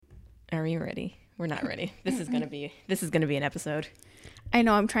Are you ready? We're not ready. This is gonna be an episode. I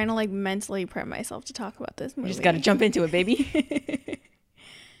know. I'm trying to like mentally prep myself to talk about this movie. You just gotta jump into it, baby.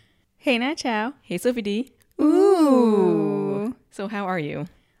 Hey, Nat Chow. Hey, Sophie D. Ooh. So how are you?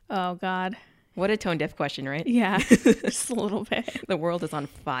 Oh God. What a tone deaf question, right? Yeah, just a little bit. The world is on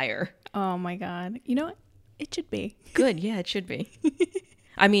fire. Oh my God. You know what? It should be. Good. Yeah, it should be.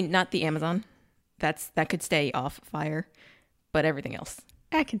 I mean, not the Amazon. That could stay off fire, but everything else.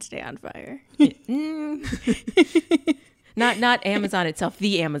 I can stay on fire. Not Amazon itself,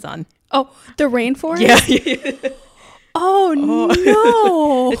 the Amazon. Oh, the rainforest? Yeah. Oh,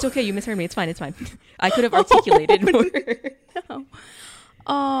 no. It's okay. You misheard me. It's fine. I could have articulated more. No.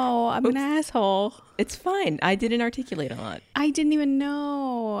 Oh, I'm an asshole. It's fine. I didn't articulate a lot. I didn't even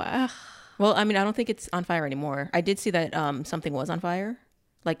know. Ugh. Well, I mean, I don't think it's on fire anymore. I did see that something was on fire.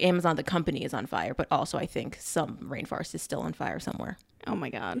 Like Amazon, the company, is on fire, but also I think some rainforest is still on fire somewhere. Oh my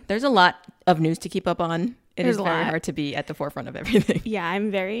God. There's a lot of news to keep up on. There's is a very lot. hard to be at the forefront of everything. Yeah,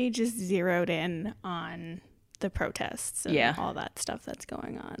 I'm very just zeroed in on the protests and all that stuff that's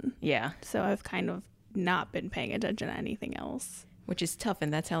going on. Yeah. So I've kind of not been paying attention to anything else. Which is tough,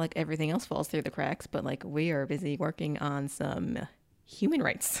 and that's how like everything else falls through the cracks. But like we are busy working on some human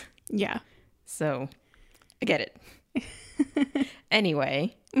rights. Yeah. So I get it.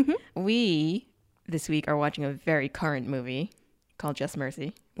 Anyway, we this week are watching a very current movie called Just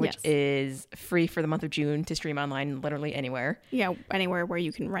Mercy, which is free for the month of June to stream online literally anywhere. Yeah, anywhere where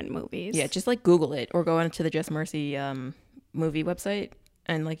you can rent movies. Yeah, just like Google it or go onto the Just Mercy movie website,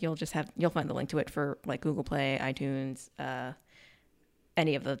 and like you'll find the link to it for like Google Play, iTunes,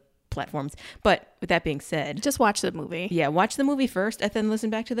 any of the platforms. But with that being said, Just watch the movie. yeah, watch the movie first and then listen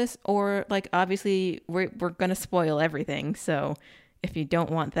back to this, or like obviously we're gonna spoil everything, so if you don't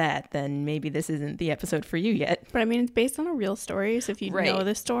want that, then maybe this isn't the episode for you yet. But I mean, it's based on a real story, so if you Right. know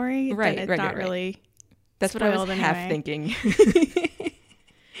the story, Right, then it's right, not right, right. really That's what I was spoiled half anyway. thinking.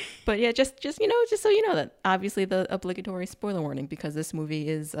 But yeah, just so you know that obviously the obligatory spoiler warning, because this movie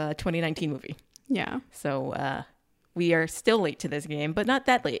is a 2019 movie. Yeah. So we are still late to this game, but not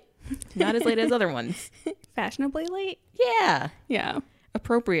that late. Not as late as other ones. Fashionably late? Yeah. Yeah.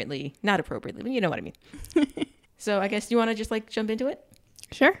 Appropriately. Not appropriately, but you know what I mean. So I guess you want to just like jump into it?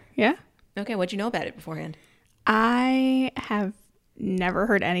 Sure. Yeah. Okay, what'd you know about it beforehand? I have never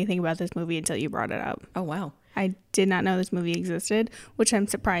heard anything about this movie until you brought it up. Oh, wow. I did not know this movie existed, which I'm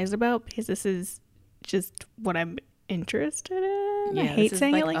surprised about because this is just what I'm interested in. Yeah, I hate this is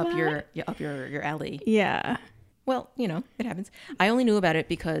saying like it like up that. up your alley. Yeah. Well, you know, it happens. I only knew about it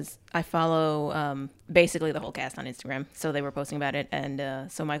because I follow basically the whole cast on Instagram. So they were posting about it.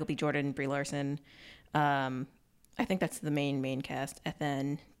 And so Michael B. Jordan, Brie Larson, I think that's the main cast. And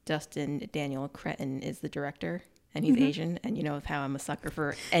then Dustin Daniel Cretton is the director. And he's Asian. And you know how I'm a sucker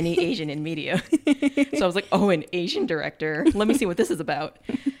for any Asian in media. So I was like, oh, an Asian director. Let me see what this is about.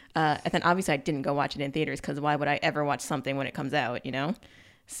 And then obviously I didn't go watch it in theaters because why would I ever watch something when it comes out, you know?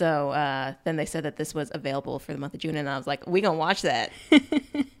 So then they said that this was available for the month of June, and I was like, we gonna watch that.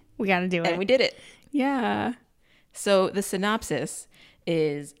 We got to do it. And we did it. Yeah. So the synopsis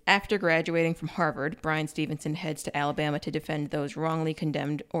is, after graduating from Harvard, Bryan Stevenson heads to Alabama to defend those wrongly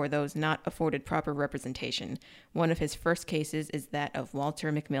condemned or those not afforded proper representation. One of his first cases is that of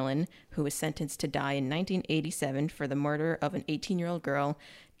Walter McMillan, who was sentenced to die in 1987 for the murder of an 18-year-old girl,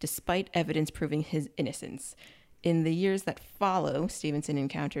 despite evidence proving his innocence. In the years that follow, Stevenson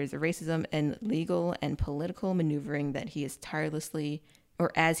encounters racism and legal and political maneuvering that he is tirelessly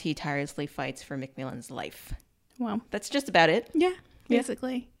fights for McMillan's life. Wow. That's just about it. Yeah.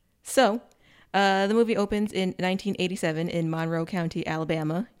 Basically. So, the movie opens in 1987 in Monroe County,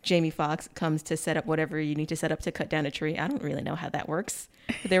 Alabama. Jamie Foxx comes to set up whatever you need to set up to cut down a tree. I don't really know how that works.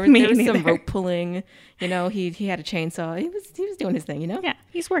 There was some rope pulling. You know, he had a chainsaw. He was doing his thing. You know. Yeah,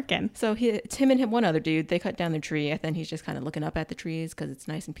 he's working. So it's him and one other dude. They cut down the tree, and then he's just kind of looking up at the trees because it's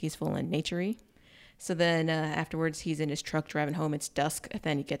nice and peaceful and naturey. So then afterwards, he's in his truck driving home. It's dusk, and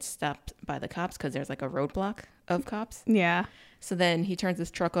then he gets stopped by the cops because there's like a roadblock of cops. Yeah. So then he turns his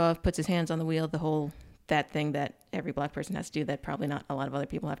truck off, puts his hands on the wheel, that thing that every black person has to do that probably not a lot of other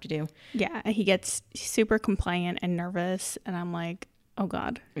people have to do. Yeah. And he gets super compliant and nervous. And I'm like, oh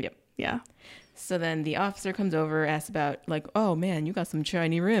God. Yep. Yeah. So then the officer comes over, asks about like, oh man, you got some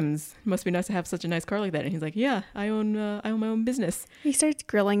shiny rims. Must be nice to have such a nice car like that. And he's like, yeah, I own my own business. He starts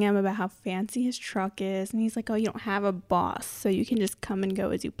grilling him about how fancy his truck is. And he's like, oh, you don't have a boss, so you can just come and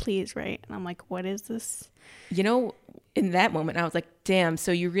go as you please, right? And I'm like, what is this? You know, in that moment, I was like, damn,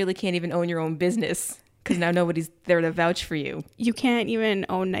 so you really can't even own your own business because now nobody's there to vouch for you. You can't even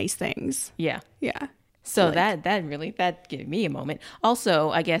own nice things. Yeah. Yeah. So Like- that gave me a moment. Also,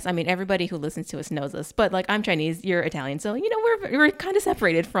 I guess, I mean, everybody who listens to us knows this, but like I'm Chinese, you're Italian, so you know we're kind of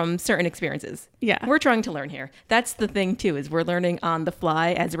separated from certain experiences. Yeah. We're trying to learn here. That's the thing too, is we're learning on the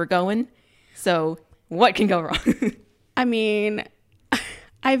fly as we're going. So what can go wrong? I mean,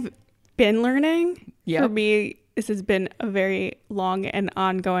 I've been learning. Yep. For me, this has been a very long and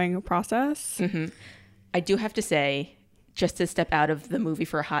ongoing process. I do have to say, just to step out of the movie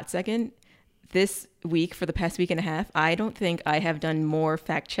for a hot second, this week, for the past week and a half, I don't think I have done more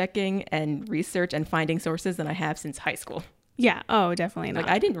fact checking and research and finding sources than I have since high school. Yeah. Oh, definitely not.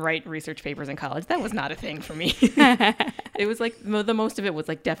 Like, I didn't write research papers in college. That was not a thing for me. It was like the most of it was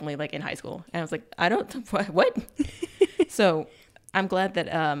like definitely like in high school. And I was like, I don't, what? So I'm glad that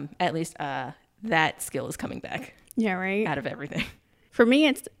at least that skill is coming back Yeah, right. out of everything. For me,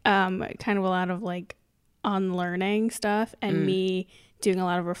 it's kind of a lot of like unlearning stuff and me doing a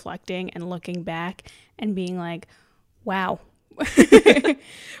lot of reflecting and looking back and being like, wow.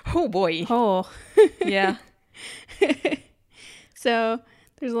 Oh boy. Oh. Yeah. So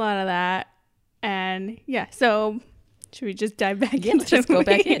there's a lot of that. And yeah, so should we just dive back Yeah, into let's just go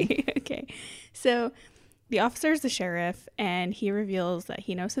back in. Okay. So the officer is the sheriff, and he reveals that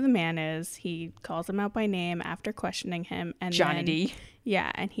he knows who the man is. He calls him out by name after questioning him. And Johnny then, D.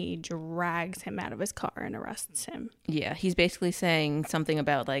 Yeah, and he drags him out of his car and arrests him. Yeah, he's basically saying something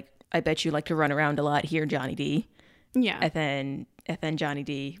about like, I bet you like to run around a lot here, Johnny D. Yeah. And then Johnny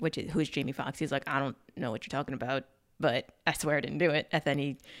D, who is Jamie Foxx, he's like, I don't know what you're talking about, but I swear I didn't do it. And then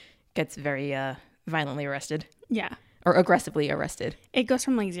he gets very violently arrested Yeah. or aggressively arrested. It goes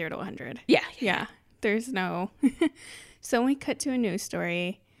from like 0 to 100. Yeah. Yeah. There's no. So we cut to a news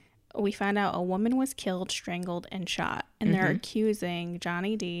story. We find out a woman was killed, strangled, and shot. And they're accusing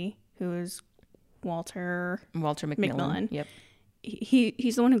Johnny D, who is Walter Walter McMillan. Yep.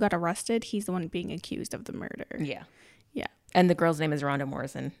 He's the one who got arrested. He's the one being accused of the murder. Yeah. Yeah. And the girl's name is Rhonda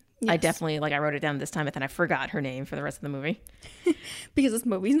Morrison. I Yes. definitely, like, I wrote it down this time, but then I forgot her name for the rest of the movie. Because this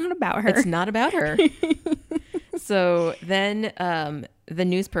movie's not about her. It's not about her. So then the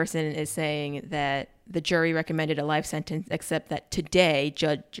news person is saying that the jury recommended a life sentence, except that today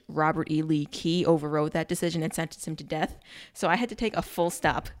Judge Robert E. Lee Key overrode that decision and sentenced him to death. So I had to take a full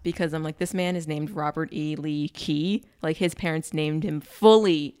stop because I'm like, this man is named Robert E. Lee Key. Like, his parents named him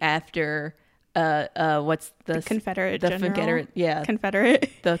fully after what's the Confederate the general. Confederate, yeah, Confederate.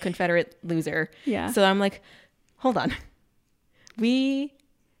 the Confederate loser. Yeah. So I'm like, hold on. The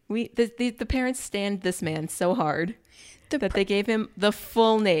parents stand this man so hard that they gave him the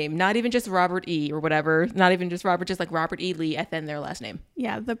full name, not even just Robert E. or whatever, not even just Robert, just like Robert E. Lee and then their last name.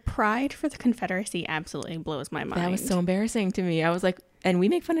 Yeah, the pride for the Confederacy absolutely blows my mind. That was so embarrassing to me. I was like, and we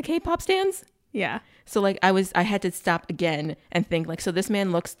make fun of K-pop stans? Yeah. So like I had to stop again and think like, so this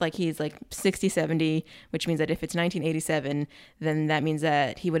man looks like he's like 60, 70, which means that if it's 1987, then that means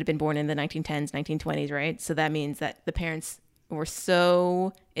that he would have been born in the 1910s, 1920s, right? So that means that the parents were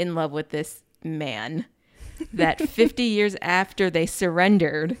so in love with this man that 50 years after they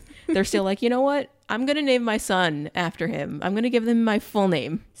surrendered, they're still like, you know what? I'm going to name my son after him. I'm going to give them my full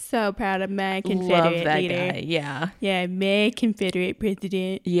name. So proud of my Confederate Love that leader. guy. Yeah. Yeah, my Confederate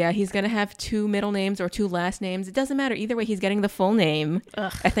president. Yeah, he's going to have 2 middle names or 2 last names. It doesn't matter. Either way, he's getting the full name.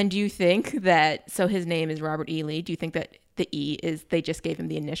 Ugh. And then do you think that, so his name is Robert E. Lee. Do you think that the E is, they just gave him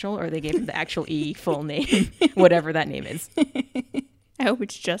the initial or they gave him the actual E full name, whatever that name is? I hope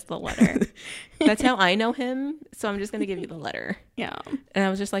it's just the letter. That's how I know him. So I'm just going to give you the letter. Yeah. And I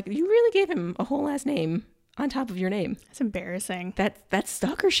was just like, you really gave him a whole last name on top of your name. It's embarrassing. That's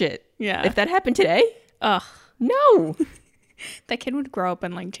stalker shit. Yeah. If that happened today, Ugh. no. That kid would grow up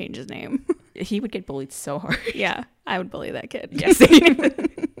and like change his name. He would get bullied so hard. Yeah. I would bully that kid. Yes.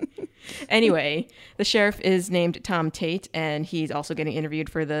 Anyway, the sheriff is named Tom Tate, and he's also getting interviewed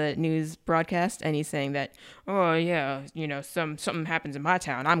for the news broadcast, and he's saying that, oh yeah, you know, something happens in my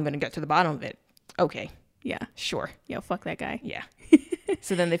town, I'm gonna get to the bottom of it. Okay, Yeah. sure, Yo, fuck that guy. yeah.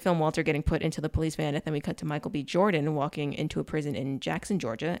 So then they film Walter getting put into the police van, and then we cut to Michael B. Jordan walking into a prison in Jackson,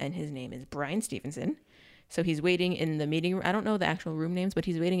 Georgia, and his name is Brian Stevenson. So he's waiting in the meeting room. I don't know the actual room names, but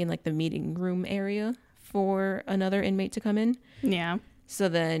he's waiting in like the meeting room area for another inmate to come in. Yeah. So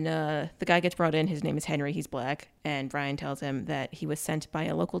then the guy gets brought in. His name is Henry. He's black. And Brian tells him that he was sent by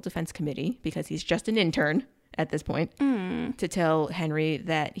a local defense committee, because he's just an intern at this point, to tell Henry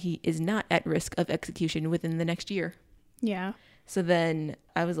that he is not at risk of execution within the next year. Yeah. So then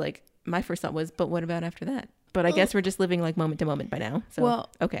I was like, my first thought was, but what about after that? But I guess we're just living like moment to moment by now. So, Well,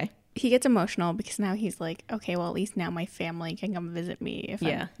 okay. He gets emotional because now he's like, okay, well, at least now my family can come visit me if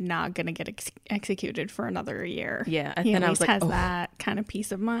Yeah. I'm not going to get executed for another year. Yeah. And He then at I least was like, has oh, that kind of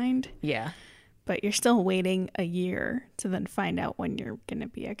peace of mind. yeah. but you're still waiting a year to then find out when you're going to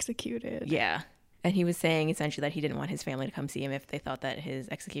be executed. Yeah. And he was saying essentially that he didn't want his family to come see him if they thought that his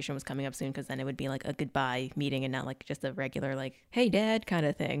execution was coming up soon, because then it would be like a goodbye meeting and not like just a regular like, hey, Dad kind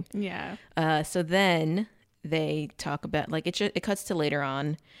of thing. Yeah. So then they talk about like it cuts to later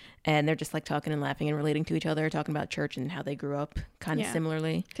on, and they're just like talking and laughing and relating to each other, talking about church and how they grew up kind of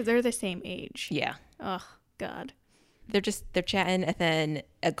similarly. Because they're the same age. Yeah. Oh, God. They're chatting, and then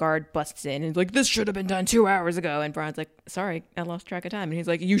a guard busts in and is like, this should have been done 2 hours ago. And Brian's like, sorry, I lost track of time. And he's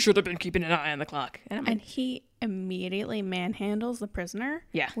like, you should have been keeping an eye on the clock. And he immediately manhandles the prisoner.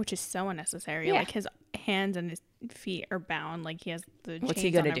 Yeah. Which is so unnecessary. Yeah. Like his hands and his feet are bound. Like he has the chains. What's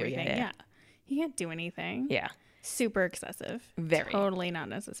he gonna on do? everything. Yeah. He can't do anything. Yeah. Super excessive. Very. Totally not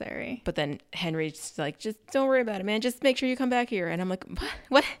necessary. But then Henry's like, just don't worry about it, man. Just make sure you come back here. And I'm like,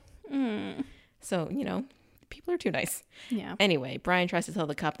 what? So, people are too nice. Yeah. Anyway, Brian tries to tell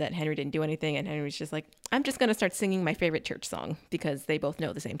the cop that Henry didn't do anything, and Henry's just like, I'm just going to start singing my favorite church song, because they both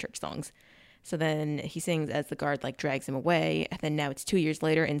know the same church songs. So then he sings as the guard like drags him away. And then now it's 2 years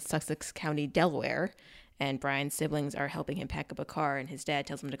later in Sussex County, Delaware, and Brian's siblings are helping him pack up a car, and his dad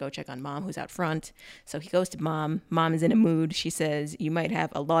tells him to go check on Mom, who's out front. So he goes to Mom. Mom is in a mood. She says, you might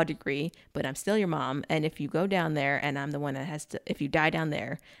have a law degree, but I'm still your mom. And if you go down there and I'm the one that if you die down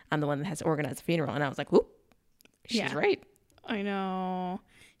there, I'm the one that has to organize a funeral. And I was like, whoop. She's right. I know.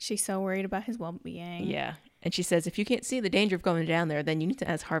 She's so worried about his well-being. Yeah. And she says, if you can't see the danger of going down there, then you need to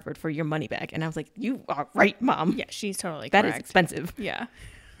ask Harvard for your money back. And I was like, you are right, Mom. Yeah, she's totally correct. correct. That is expensive. Yeah.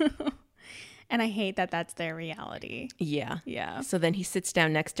 And I hate that that's their reality. Yeah. Yeah. So then he sits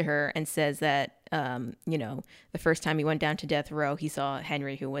down next to her and says that, the first time he went down to death row, he saw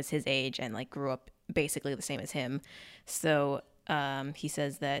Henry, who was his age and like grew up basically the same as him. So he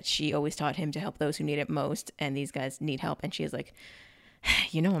says that she always taught him to help those who need it most, and these guys need help. And she is like,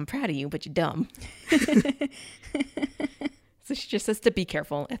 I'm proud of you, but you're dumb. So she just says to be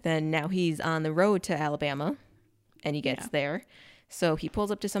careful. And then now he's on the road to Alabama, and he gets there. So he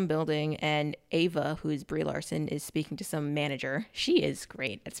pulls up to some building, and Ava, who's Brie Larson, is speaking to some manager. She is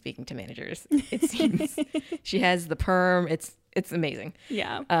great at speaking to managers, it seems. She has the perm. It's amazing.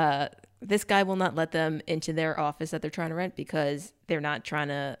 Yeah. This guy will not let them into their office that they're trying to rent, because they're not trying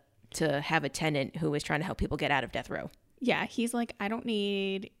to have a tenant who is trying to help people get out of death row. Yeah. He's like, I don't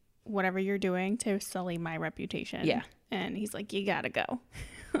need whatever you're doing to sully my reputation. Yeah. And he's like, you gotta go.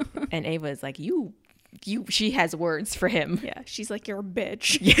 And Ava is like, she has words for him. Yeah. She's like, you're a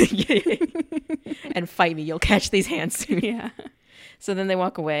bitch. And fight me. You'll catch these hands soon. Yeah. So then they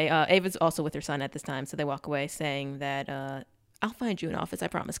walk away. Ava's also with her son at this time. So they walk away saying that, I'll find you an office, I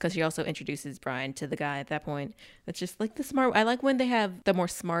promise. Because she also introduces Brian to the guy at that point. That's just like the smart. I like when they have the more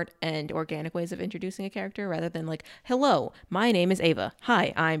smart and organic ways of introducing a character, rather than like, hello, my name is Ava.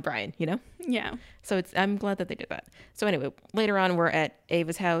 Hi, I'm Brian, Yeah. So I'm glad that they did that. So anyway, later on we're at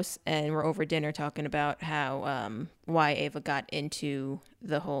Ava's house, and we're over dinner talking about how why Ava got into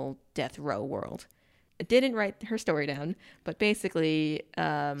the whole death row world. I didn't write her story down, but basically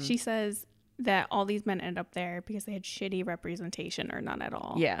she says that all these men end up there because they had shitty representation or none at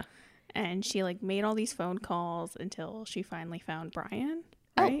all. Yeah. And she like made all these phone calls until she finally found Brian,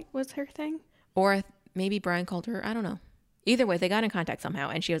 right? Was her thing. Or maybe Brian called her. I don't know. Either way, they got in contact somehow,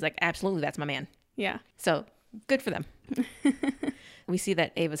 and she was like, absolutely, that's my man. Yeah. So good for them. We see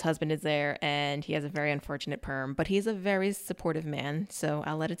that Ava's husband is there, and he has a very unfortunate perm, but he's a very supportive man, so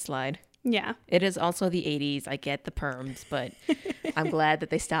I'll let it slide. Yeah. It is also the 80s. I get the perms, but I'm glad that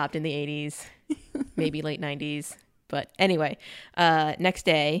they stopped in the 80s, maybe late 90s. But anyway, next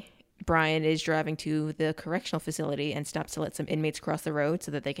day, Brian is driving to the correctional facility and stops to let some inmates cross the road so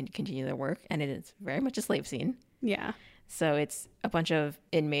that they can continue their work. And it is very much a slave scene. Yeah. So it's a bunch of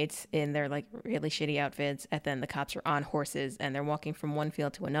inmates in their like really shitty outfits. And then the cops are on horses and they're walking from one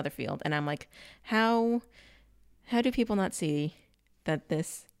field to another field. And I'm like, how do people not see that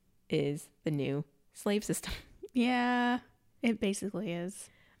this is the new slave system? Yeah, it basically is.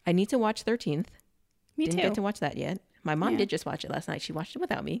 I need to watch 13th. Me Didn't too. get to watch that yet. My mom did just watch it last night. She watched it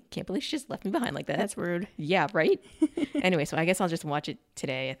without me. Can't believe she just left me behind like that. That's rude. Yeah, right? Anyway, so I guess I'll just watch it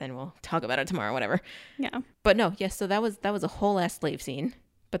today and then we'll talk about it tomorrow, whatever. Yeah. But no, yes, so that was a whole ass slave scene.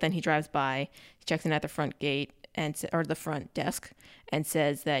 But then he drives by, he checks in at the front gate or the front desk and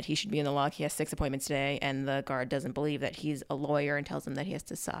says that he should be in the log. He has 6 appointments today, and the guard doesn't believe that he's a lawyer and tells him that he has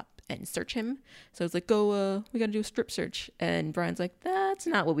to stop and search him. So it's like, we got to do a strip search. And Brian's like, that's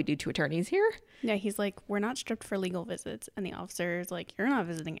not what we do to attorneys here. Yeah, he's like, we're not stripped for legal visits. And the officer's like, you're not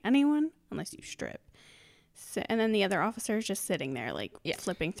visiting anyone unless you strip. So, and then the other officer is just sitting there, like, Yeah.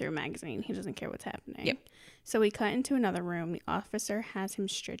 flipping through a magazine. He doesn't care what's happening. Yep. So we cut into another room. The officer has him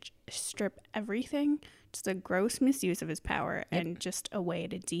strip everything. Just a gross misuse of his power and just a way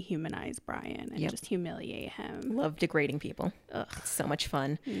to dehumanize Brian and just humiliate him. Love degrading people. Ugh. It's so much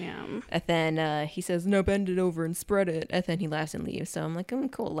fun. Yeah. And then he says, no, bend it over and spread it. And then he laughs and leaves. So I'm like,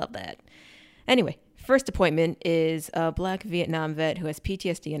 cool, love that. Anyway, first appointment is a black Vietnam vet who has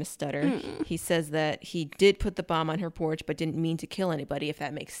PTSD and a stutter. He says that he did put the bomb on her porch, but didn't mean to kill anybody, if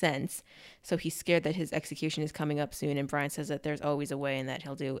that makes sense. So he's scared that his execution is coming up soon. And Brian says that there's always a way and that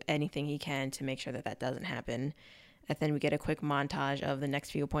he'll do anything he can to make sure that that doesn't happen. And then we get a quick montage of the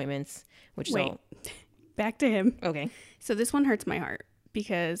next few appointments, which is all... Back to him. Okay. So this one hurts my heart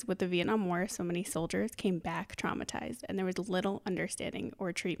because with the Vietnam War, so many soldiers came back traumatized and there was little understanding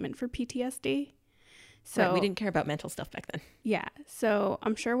or treatment for PTSD. So Right, we didn't care about mental stuff back then. Yeah. So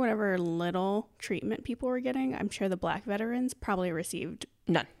I'm sure whatever little treatment people were getting, I'm sure the black veterans probably received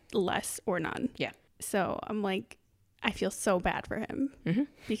None. less or none. Yeah. So I'm like, I feel so bad for him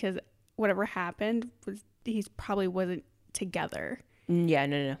because whatever happened was he's probably wasn't together. Yeah,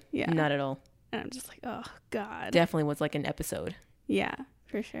 no. Yeah. Not at all. And I'm just like, oh God. Definitely was like an episode. Yeah,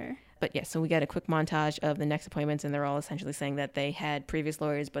 for sure. But yeah, so we get a quick montage of the next appointments, and they're all essentially saying that they had previous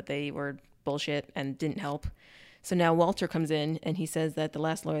lawyers, but they were bullshit and didn't help. So now Walter comes in, and he says that the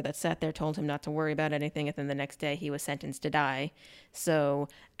last lawyer that sat there told him not to worry about anything, and then the next day he was sentenced to die. So,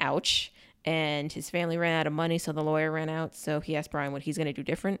 ouch. And his family ran out of money, so the lawyer ran out. So he asked Brian what he's going to do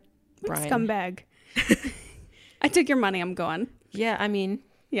different. Brian, Scumbag. I took your money. I'm going. Yeah, I mean,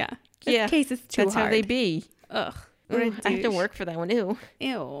 Yeah. This case is too that's hard. how they be. Ugh. What a Ooh, I have to douche. work for that one, ew.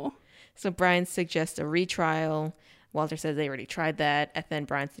 Ew. So Brian suggests a retrial. Walter says they already tried that. And then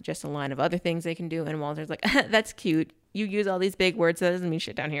Brian suggests a line of other things they can do. And Walter's like, that's cute. You use all these big words. That doesn't mean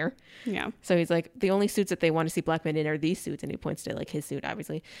shit down here. Yeah. So he's like, the only suits that they want to see black men in are these suits. And he points to like his suit,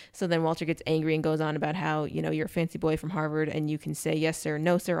 obviously. So then Walter gets angry and goes on about how, you know, you're a fancy boy from Harvard and you can say yes, sir,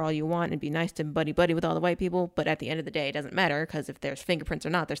 no, sir, all you want and be nice to buddy with all the white people. But at the end of the day, it doesn't matter because if there's fingerprints or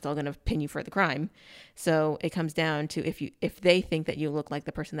not, they're still going to pin you for the crime. So it comes down to if they think that you look like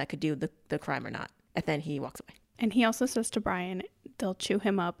the person that could do the crime or not. And then he walks away. And he also says to Brian, they'll chew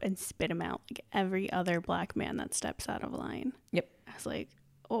him up and spit him out like every other black man that steps out of line. Yep. I was like,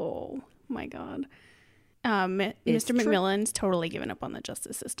 oh my God. It's Mr. true. McMillan's totally given up on the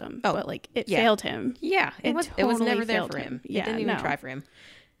justice system. Oh, but like it yeah. failed him. Yeah, it was totally never there failed for him. Yeah, It didn't even no. try for him.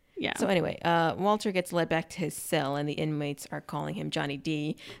 Yeah. So anyway, Walter gets led back to his cell, and the inmates are calling him Johnny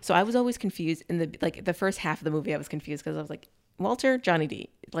D. So I was always confused in the first half of the movie. I was confused because I was like, Walter, Johnny D.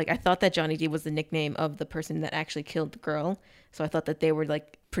 Like I thought that Johnny D was the nickname of the person that actually killed the girl. So I thought that they were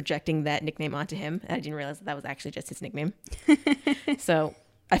like projecting that nickname onto him, and I didn't realize that was actually just his nickname. So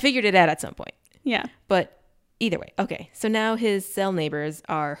I figured it out at some point. yeah. But either way, okay. So now his cell neighbors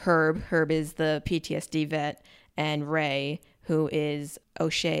are Herb. Herb is the PTSD vet, and Ray, who is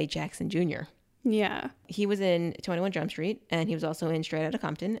O'Shea Jackson Jr. Yeah. He was in 21 Jump Street, and he was also in Straight Outta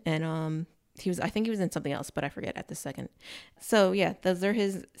Compton, and I think he was in something else, but I forget at this second. So yeah, those are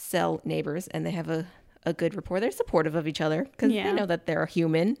his cell neighbors, and they have a good rapport. They're supportive of each other because they know that they're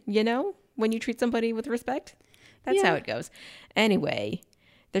human. You know, when you treat somebody with respect, that's how it goes. Anyway.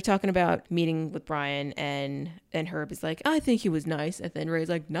 They're talking about meeting with Brian, and Herb is like, I think he was nice. And then Ray's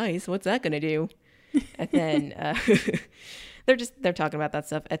like, nice? What's that going to do? And then they're talking about that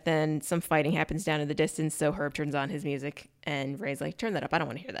stuff. And then some fighting happens down in the distance. So Herb turns on his music, and Ray's like, turn that up. I don't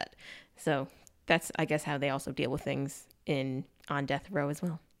want to hear that. So that's, I guess, how they also deal with things on death row as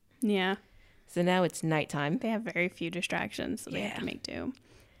well. Yeah. So now it's nighttime. They have very few distractions, so they have Yeah. to make do.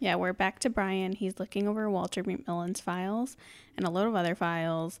 Yeah, we're back to Brian. He's looking over Walter McMillan's files and a load of other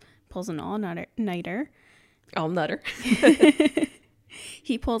files, pulls an all-nighter. All nutter.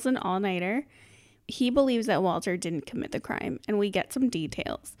 He pulls an all-nighter. He believes that Walter didn't commit the crime, and we get some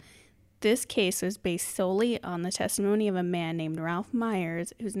details. This case was based solely on the testimony of a man named Ralph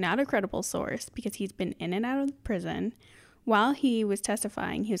Myers, who's not a credible source because he's been in and out of prison. While he was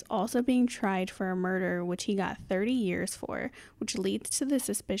testifying, he was also being tried for a murder, which he got 30 years for, which leads to the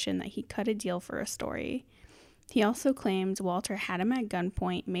suspicion that he cut a deal for a story. He also claims Walter had him at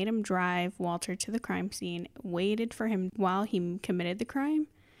gunpoint, made him drive Walter to the crime scene, waited for him while he committed the crime.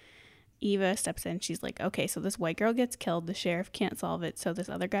 Eva steps in. She's like, okay, so this white girl gets killed. The sheriff can't solve it. So this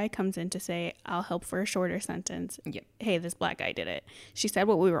other guy comes in to say, I'll help for a shorter sentence. Yep. Hey, this black guy did it. She said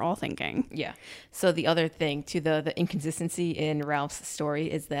what we were all thinking. Yeah. So the other thing to the inconsistency in Ralph's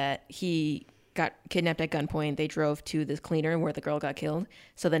story is that he got kidnapped at gunpoint. They drove to this cleaner where the girl got killed.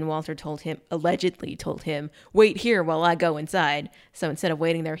 So then Walter allegedly told him, wait here while I go inside. So instead of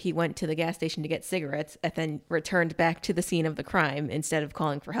waiting there, he went to the gas station to get cigarettes and then returned back to the scene of the crime instead of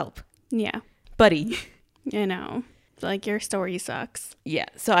calling for help. Yeah. Buddy. I know. Like, your story sucks. Yeah.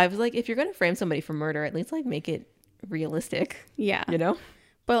 So I was like, if you're going to frame somebody for murder, at least like make it realistic. Yeah. You know?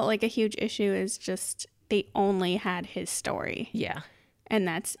 But like a huge issue is just they only had his story. Yeah. And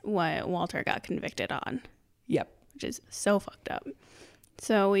that's what Walter got convicted on. Yep. Which is so fucked up.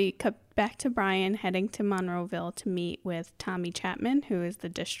 So we cut back to Brian heading to Monroeville to meet with Tommy Chapman, who is the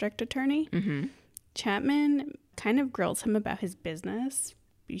district attorney. Mm-hmm. Chapman kind of grills him about his business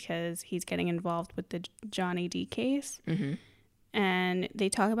because he's getting involved with the Johnny D case. Mm-hmm. And they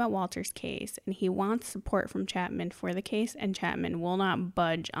talk about Walter's case, and he wants support from Chapman for the case, and Chapman will not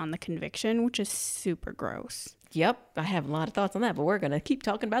budge on the conviction, which is super gross. Yep. I have a lot of thoughts on that, but we're going to keep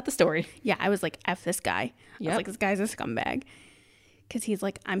talking about the story. Yeah, I was like, F this guy. I Yep. was like, this guy's a scumbag. Because he's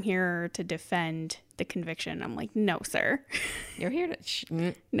like, I'm here to defend the conviction. I'm like, no, sir. You're here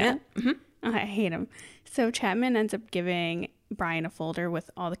to... No. Mm-hmm. I hate him. So Chapman ends up giving Brian a folder with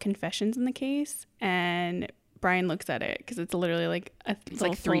all the confessions in the case, and Brian looks at it because it's literally like a It's little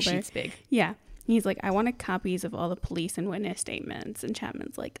like 3 folder. sheets big. Yeah. He's like, I wanted copies of all the police and witness statements. And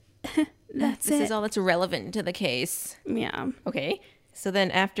Chapman's like, that's This it. is all that's relevant to the case. Yeah. Okay. So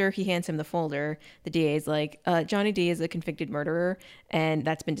then after he hands him the folder, the DA is like, Johnny D is a convicted murderer, and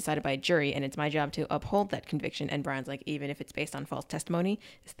that's been decided by a jury, and it's my job to uphold that conviction. And Brian's like, even if it's based on false testimony.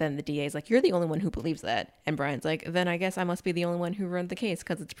 Then the DA is like, you're the only one who believes that. And Brian's like, then I guess I must be the only one who ruined the case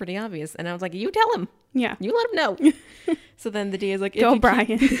because it's pretty obvious. And I was like, you tell him. Yeah. You let him know. So then the DA is like, Go,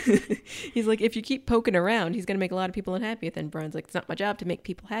 Brian. He's like, if you keep poking around, he's going to make a lot of people unhappy. And then Brian's like, it's not my job to make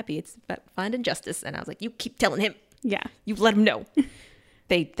people happy. It's about finding justice. And I was like, you keep telling him. Yeah. You let him know.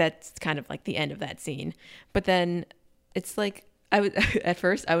 That's kind of like the end of that scene. But then it's like, at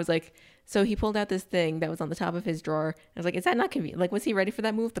first I was like, so he pulled out this thing that was on the top of his drawer. I was like, is that not convenient? Like, was he ready for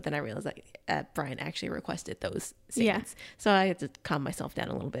that move? But then I realized that Brian actually requested those statements. Yeah. So I had to calm myself down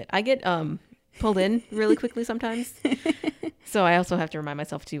a little bit. I get pulled in really quickly sometimes. So I also have to remind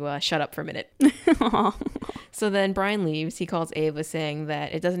myself to shut up for a minute. So then Brian leaves. He calls Ava saying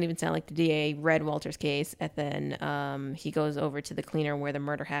that it doesn't even sound like the DA read Walter's case. And then he goes over to the cleaner where the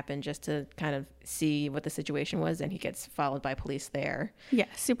murder happened just to kind of see what the situation was. And he gets followed by police there. Yeah,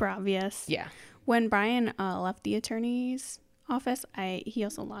 super obvious. Yeah. When Brian left the attorney's office, he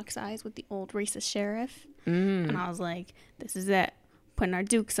also locks eyes with the old racist sheriff. And I was like, this is it. Putting our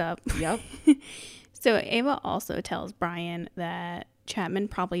dukes up. Yep. So Ava also tells Brian that Chapman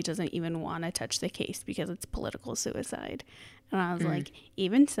probably doesn't even want to touch the case because it's political suicide. And I was like,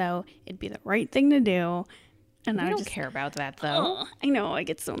 even so, it'd be the right thing to do. And I I don't just care about that, though. Oh, I know, I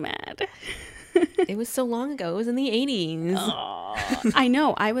get so mad. It was so long ago. It was in the 80s. Oh, I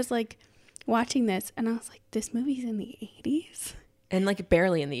know. I was like watching this and I was like, this movie's in the 80s? And like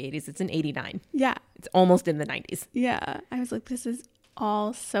barely in the 80s. It's in 89. Yeah. It's almost in the 90s. Yeah. I was like, this is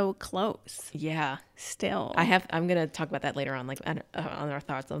all so close. Yeah. Still. I'm going to talk about that later on, like on our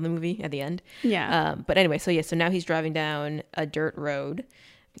thoughts on the movie at the end. Yeah. But anyway, so now he's driving down a dirt road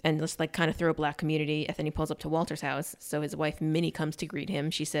and just like kind of through a black community. And then he pulls up to Walter's house. So his wife, Minnie, comes to greet him.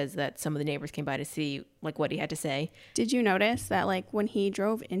 She says that some of the neighbors came by to see like what he had to say. Did you notice that like when he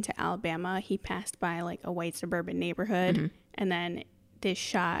drove into Alabama, he passed by like a white suburban neighborhood and then this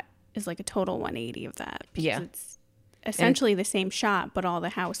shot is like a total 180 of that. Because Yeah. It's essentially the same shot, but all the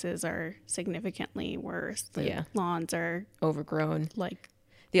houses are significantly worse. The lawns are Overgrown. like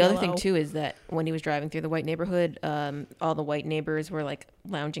The other thing yellow. too is that when he was driving through the white neighborhood, all the white neighbors were like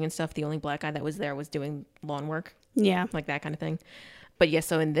lounging and stuff. The only black guy that was there was doing lawn work, Yeah. like that kind of thing. But yeah,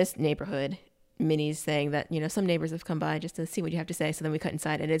 so in this neighborhood, Minnie's saying that, some neighbors have come by just to see what you have to say. So then we cut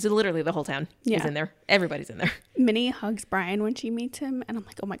inside and it's literally the whole town is Yeah. in there. Everybody's in there. Minnie hugs Brian when she meets him, and I'm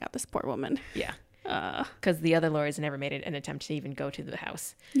like, oh my God, this poor woman. Yeah. Because the other lawyers never made an attempt to even go to the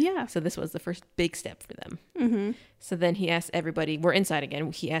house. Yeah. So this was the first big step for them. So then he asks everybody, we're inside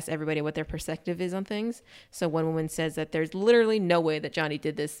again, he asks everybody what their perspective is on things. So one woman says that there's literally no way that Johnny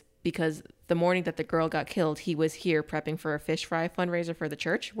did this because the morning that the girl got killed, he was here prepping for a fish fry fundraiser for the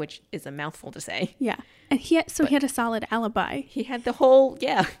church, which is a mouthful to say. Yeah. And he had a solid alibi. He had the whole,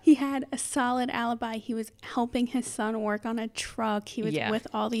 He had a solid alibi. He was helping his son work on a truck. He was with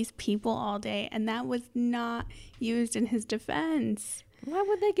all these people all day, and that was not used in his defense. Why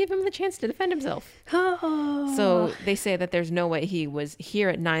would they give him the chance to defend himself? Oh. So they say that there's no way he was here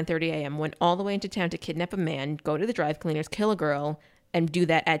at 9:30 a.m., went all the way into town to kidnap a man, go to the dry cleaners, kill a girl, and do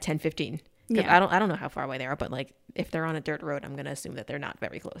that at 10:15. Because Yeah. I don't know how far away they are, but like if they're on a dirt road, I'm gonna assume that they're not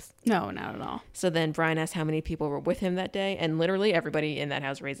very close. No, not at all. So then Brian asks how many people were with him that day, and literally everybody in that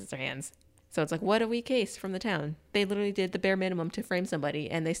house raises their hands. So it's like, what a weak case from the town. They literally did the bare minimum to frame somebody,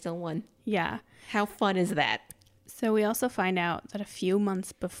 and they still won. Yeah. How fun is that? So we also find out that a few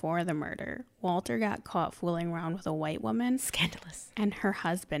months before the murder, Walter got caught fooling around with a white woman, Scandalous. and her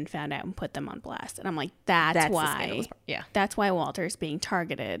husband found out and put them on blast. And I'm like, that's the why. scandalous part. Yeah. That's why Walter's being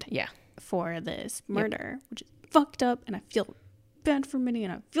targeted Yeah. for this murder, which is fucked up. And I feel bad for Minnie,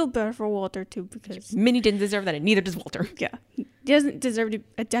 and I feel bad for Walter too, because Minnie didn't deserve that, and neither does Walter. yeah, he doesn't deserve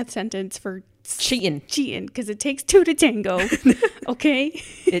a death sentence for Cheating. because it takes two to tango. Okay,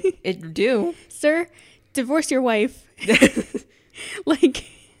 It do. sir, divorce your wife. Like,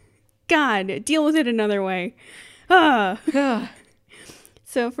 God, deal with it another way.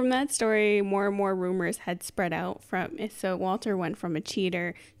 So from that story, more and more rumors had spread out so Walter went from a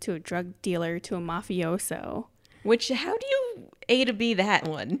cheater to a drug dealer to a mafioso. Which, how do you A to B that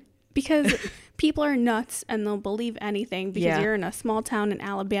one? Because people are nuts and they'll believe anything because Yeah. you're in a small town in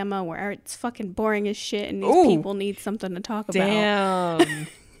Alabama where it's fucking boring as shit and these Ooh. people need something to talk about. Damn.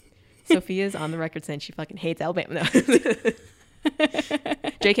 Sophia's on the record saying she fucking hates Alabama. No.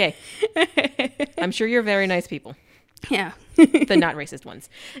 JK. I'm sure you're very nice people. Yeah. The not racist ones.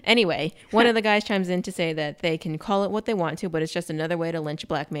 Anyway, one of the guys chimes in to say that they can call it what they want to, but it's just another way to lynch a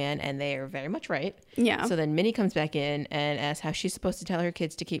black man, and they are very much right. Yeah. So then Minnie comes back in and asks how she's supposed to tell her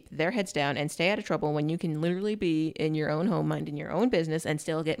kids to keep their heads down and stay out of trouble when you can literally be in your own home, minding your own business, and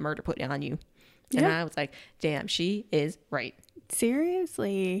still get murder put on you. And Yeah. I was like, damn, she is right.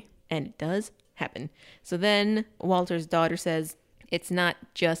 Seriously. And it does happen. So then Walter's daughter says it's not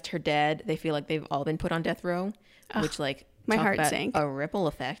just her dad. They feel like they've all been put on death row, which like my talk heart about sank. a ripple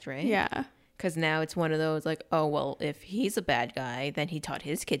effect, right? Yeah. Because now it's one of those like, oh, well, if he's a bad guy, then he taught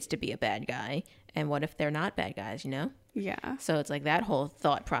his kids to be a bad guy. And what if they're not bad guys, you know? Yeah. So it's like that whole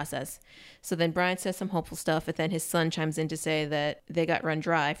thought process. So then Brian says some hopeful stuff, and then his son chimes in to say that they got run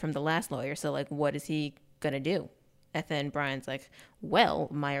dry from the last lawyer. So like, what is he going to do? And then Brian's like, well,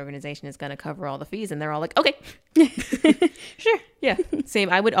 my organization is going to cover all the fees. And they're all like, okay. Sure. Yeah. Same.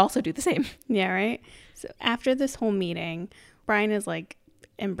 I would also do the same. Yeah, right? So after this whole meeting, Brian is like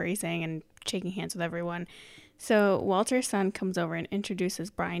embracing and shaking hands with everyone. So Walter's son comes over and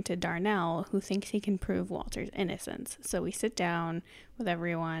introduces Brian to Darnell, who thinks he can prove Walter's innocence. So we sit down with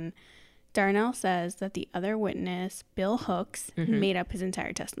everyone. Darnell says that the other witness, Bill Hooks, made up his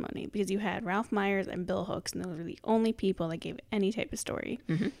entire testimony because you had Ralph Myers and Bill Hooks, and those were the only people that gave any type of story.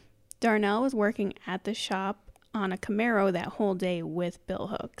 Darnell was working at the shop on a Camaro that whole day with Bill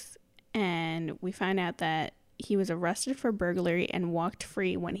Hooks, and we find out that he was arrested for burglary and walked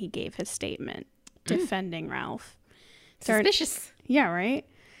free when he gave his statement defending Ralph. Suspicious. Yeah, right?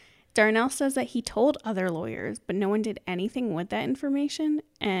 Darnell says that he told other lawyers, but no one did anything with that information.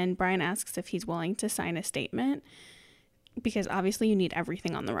 And Brian asks if he's willing to sign a statement because obviously you need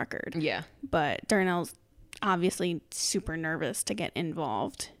everything on the record. Yeah. But Darnell's obviously super nervous to get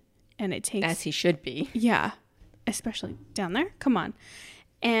involved. And it takes... As he should be. Yeah. Especially down there. Come on.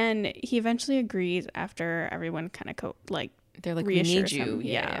 And he eventually agrees after everyone kind of They're like, we need reassures you. him.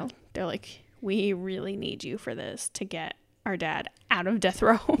 Yeah. They're like, we really need you for this to get our dad out of death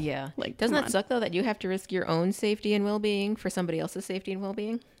row. Yeah. Like, doesn't come that on. suck though that you have to risk your own safety and well-being for somebody else's safety and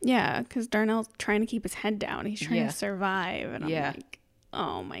well-being? Yeah, because Darnell's trying to keep his head down. He's trying Yeah. to survive. And I'm Yeah. like,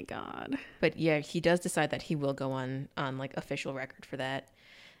 oh my God. But yeah, he does decide that he will go on like official record for that.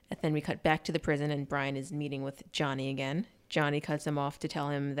 And then we cut back to the prison and Brian is meeting with Johnny again. Johnny cuts him off to tell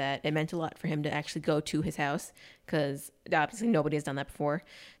him that it meant a lot for him to actually go to his house because obviously nobody has done that before.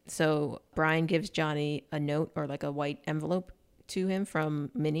 So Brian gives Johnny a note or like a white envelope to him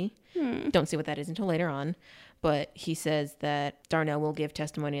from Minnie. Don't see what that is until later on. But he says that Darnell will give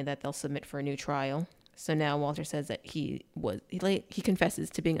testimony and that they'll submit for a new trial. So now Walter says that he confesses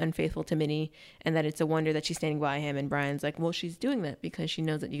to being unfaithful to Minnie and that it's a wonder that she's standing by him. And Brian's like, well, she's doing that because she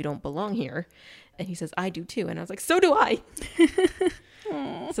knows that you don't belong here. And he says, I do too. And I was like, so do I.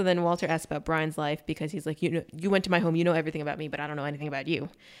 So then Walter asks about Brian's life because he's like, you went to my home, you know everything about me, but I don't know anything about you.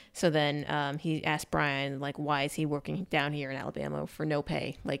 So then he asked Brian, like, why is he working down here in Alabama for no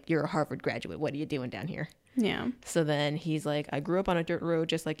pay? Like, you're a Harvard graduate. What are you doing down here? Yeah. So then he's like, I grew up on a dirt road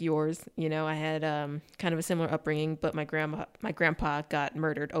just like yours. You know, I had kind of a similar upbringing, but my grandpa got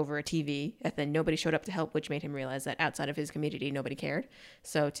murdered over a TV, and then nobody showed up to help, which made him realize that outside of his community, nobody cared.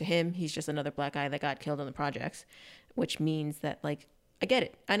 So to him, he's just another black guy that got killed on the projects, which means that, like, I get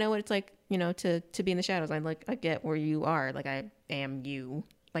it. I know what it's like, you know, to be in the shadows. I get where you are. Like, I am you,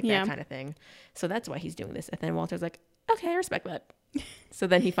 like that kind of thing. So that's why he's doing this. And then Walter's like, okay, I respect that. So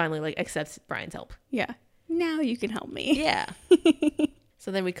then he finally like accepts Brian's help. Yeah. Now you can help me. Yeah.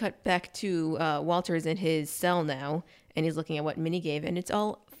 So then we cut back to Walter's in his cell now, and he's looking at what Minnie gave, and it's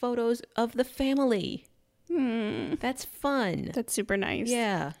all photos of the family. That's fun. That's super nice.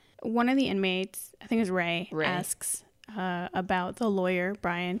 Yeah. One of the inmates, I think it was Ray. Asks about the lawyer,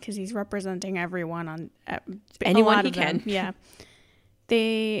 Brian, because he's representing everyone on anyone he can. Yeah.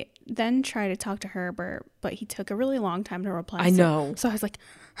 They then try to talk to Herbert, but he took a really long time to reply. I know. So I was like,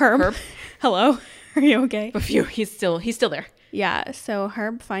 Herb? Hello? Are you okay? But he's still there. Yeah. So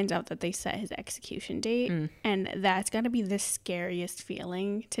Herb finds out that they set his execution date, and that's got to be the scariest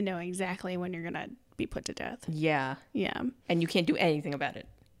feeling, to know exactly when you're going to be put to death. Yeah. Yeah. And you can't do anything about it.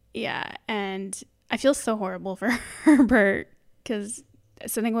 Yeah. And I feel so horrible for Herbert, because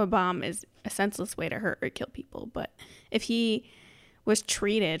sending a bomb is a senseless way to hurt or kill people. But if he was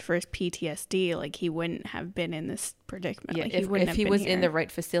treated for his PTSD, like, he wouldn't have been in this predicament. Yeah, like, if he was in the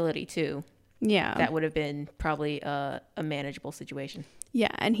right facility too. Yeah. That would have been probably a manageable situation. Yeah,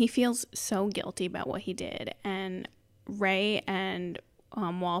 and he feels so guilty about what he did. And Ray and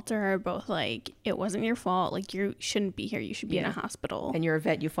Walter are both like, it wasn't your fault. Like, you shouldn't be here. You should be in a hospital. And you're a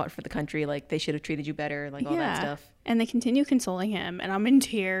vet. You fought for the country. Like, they should have treated you better. Like, all that stuff. And they continue consoling him. And I'm in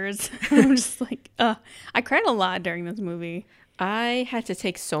tears. I'm just like, I cried a lot during this movie. I had to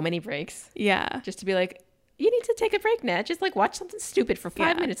take so many breaks. Yeah. Just to be like, you need to take a break, Nat. Just like watch something stupid for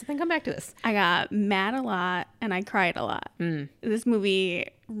 5 minutes and then come back to this. I got mad a lot and I cried a lot. This movie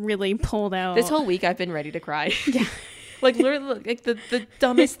really pulled out. This whole week I've been ready to cry. Yeah. Like, literally, like the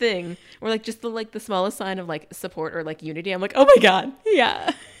dumbest thing, or like just the smallest sign of like support or like unity. I'm like, oh my God.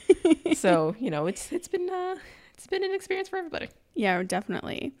 Yeah. So, it's been an experience for everybody. Yeah,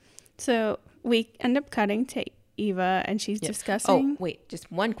 definitely. So we end up cutting to Eva, and she's discussing. Oh, wait,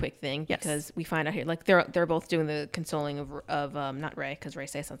 just one quick thing, because we find out here, like, they're both doing the consoling of not Ray, because Ray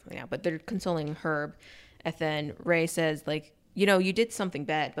says something now, but they're consoling Herb, and then Ray says, like, you did something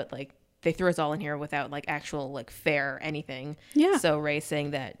bad, but like they threw us all in here without like actual like fair anything. Yeah. So Ray's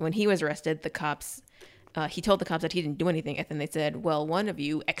saying that when he was arrested, the cops. He told the cops that he didn't do anything, and then they said, well, one of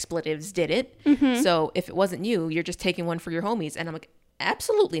you expletives did it. So if it wasn't you, you're just taking one for your homies. And I'm like,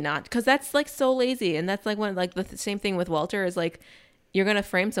 absolutely not, because that's like so lazy. And that's like one, like the same thing with Walter is like, you're gonna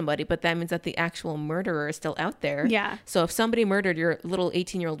frame somebody, but that means that the actual murderer is still out there. Yeah. So if somebody murdered your little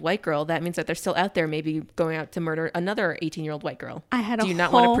 18-year-old white girl, that means that they're still out there, maybe going out to murder another 18-year-old white girl. Do you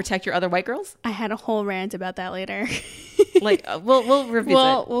not want to protect your other white girls? I had a whole rant about that later. Like, we'll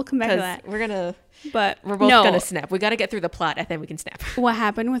revisit. We'll come back to that. We're both gonna snap. We got to get through the plot, and then we can snap. What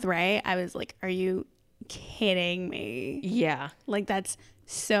happened with Ray? I was like, are you kidding me? Yeah. Like, that's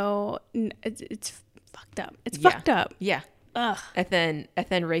so. It's fucked up. It's fucked up. Yeah. Ugh. And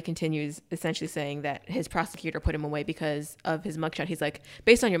then Ray continues essentially saying that his prosecutor put him away because of his mugshot. He's like,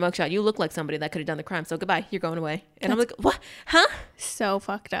 based on your mugshot, you look like somebody that could have done the crime. So goodbye, you're going away. And I'm like, what? Huh? So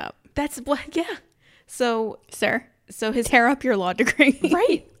fucked up. That's what? Yeah. So, sir. So tear up your law degree.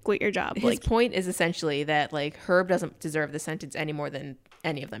 Right. Quit your job. His point is essentially that like Herb doesn't deserve the sentence any more than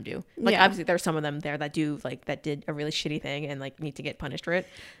any of them do. Like, obviously there's some of them there that do like that did a really shitty thing and like need to get punished for it.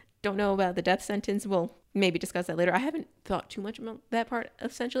 Don't know about the death sentence. We'll maybe discuss that later. I haven't thought too much about that part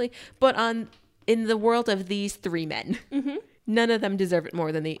essentially, but in the world of these three men, none of them deserve it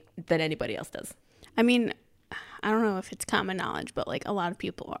more than anybody else does. I mean, I don't know if it's common knowledge, but like a lot of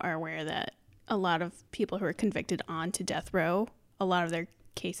people are aware that a lot of people who are convicted onto death row, a lot of their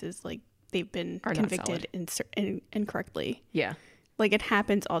cases, like they've been convicted incorrectly. Yeah. Like it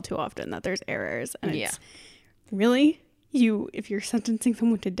happens all too often that there's errors. And it's really, if you're sentencing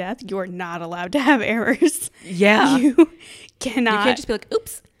someone to death, you're not allowed to have errors. Yeah. You cannot. You can't just be like,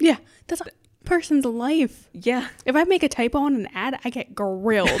 oops. Yeah. That's a person's life. Yeah. If I make a typo on an ad, I get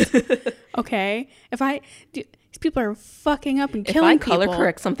grilled. Okay? These people are fucking up and killing people. If I color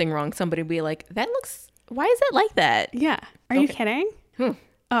correct something wrong, somebody will be like, why is that like that? Yeah. Are you kidding?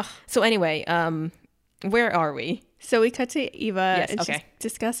 Ugh. So anyway, where are we? So we cut to Eva. Yes, and she's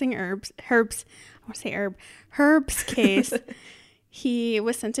discussing Herb's case. He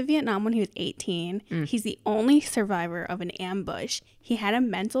was sent to Vietnam when he was 18. He's the only survivor of an ambush. He had a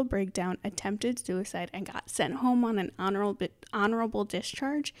mental breakdown, attempted suicide, and got sent home on an honorable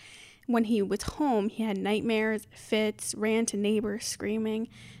discharge. When he was home, he had nightmares, fits, ran to neighbors screaming.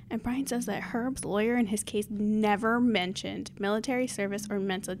 And Brian says that Herb's lawyer in his case never mentioned military service or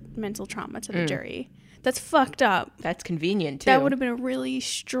mental trauma to the jury. That's fucked up. That's convenient, too. That would have been a really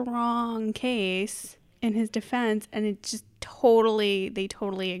strong case in his defense, and it just they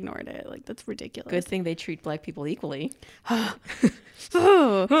totally ignored it. Like, that's ridiculous. Good thing they treat black people equally. Oh.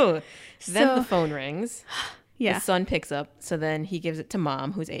 Then the phone rings. Yeah. The son picks up, so then he gives it to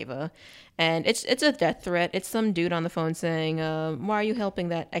mom, who's Ava, and it's a death threat. It's some dude on the phone saying, "Why are you helping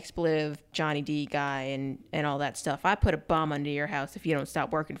that expletive Johnny D guy and all that stuff? I put a bomb under your house if you don't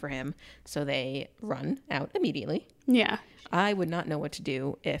stop working for him." So they run out immediately. Yeah. I would not know what to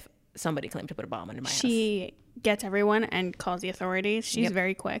do if somebody claimed to put a bomb under my house. She gets everyone and calls the authorities. She's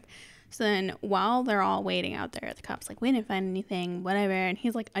very quick. So then while they're all waiting out there, the cop's like, we didn't find anything, whatever. And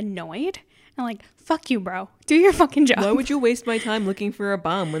he's like annoyed. And like, fuck you, bro. Do your fucking job. Why would you waste my time looking for a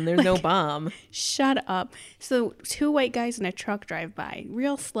bomb when there's no bomb? Shut up. So 2 white guys in a truck drive by,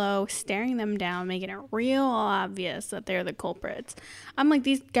 real slow, staring them down, making it real obvious that they're the culprits. I'm like,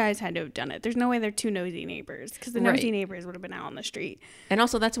 these guys had to have done it. There's no way they're 2 nosy neighbors, because the nosy neighbors would have been out on the street. And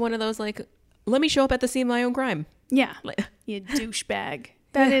also, that's one of those, like, let me show up at the scene of my own crime. Yeah. You douchebag.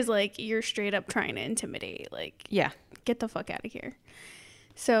 That is like, you're straight up trying to intimidate. Like, yeah, get the fuck out of here.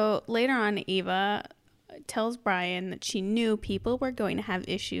 So later on, Ava tells Brian that she knew people were going to have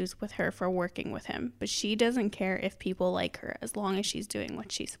issues with her for working with him, but she doesn't care if people like her as long as she's doing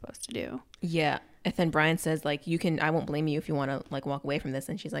what she's supposed to do. Yeah. And then Brian says, like, I won't blame you if you want to, like, walk away from this.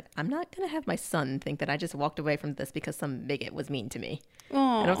 And she's like, I'm not going to have my son think that I just walked away from this because some bigot was mean to me.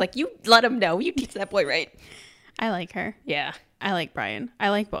 Aww. And I was like, you let him know. You teach that boy right. I like her. Yeah. I like Brian. I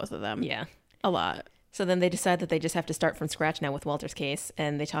like both of them. Yeah. A lot. So then they decide that they just have to start from scratch now with Walter's case.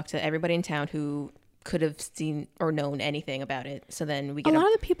 And they talk to everybody in town who could have seen or known anything about it. So then we get a lot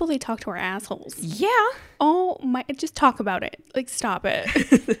of the people they talk to are assholes. Yeah. Oh my, just talk about it. Like, stop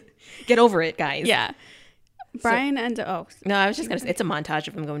it. Get over it, guys. Yeah. Brian ends up, no, I was just going to say, it's a montage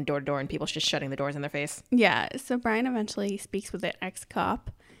of them going door to door and people just shutting the doors in their face. Yeah. So Brian eventually speaks with an ex-cop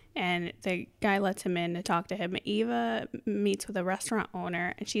and the guy lets him in to talk to him. Eva meets with a restaurant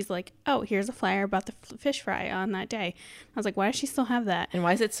owner and she's like, oh, here's a flyer about the fish fry on that day. I was like, why does she still have that? And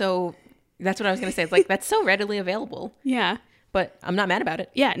why is it so... That's what I was going to say. It's like, that's so readily available. Yeah. But I'm not mad about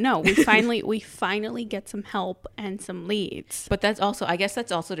it. Yeah, no, we finally get some help and some leads. But that's also, I guess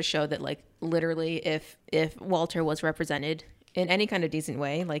that's also to show that, like, literally if Walter was represented in any kind of decent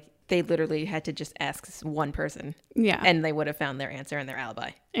way, like, they literally had to just ask one person. Yeah. And they would have found their answer and their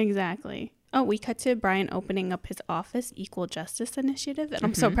alibi. Exactly. Oh, we cut to Brian opening up his office, Equal Justice Initiative, and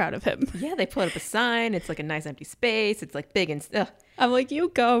I'm so proud of him. Yeah, they put up a sign. It's like a nice empty space. It's like big and... I'm like, you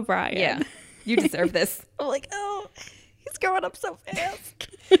go, Brian. Yeah, you deserve this. I'm like, oh, he's growing up so fast.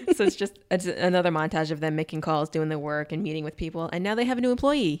 So it's another montage of them making calls, doing their work, and meeting with people. And now they have a new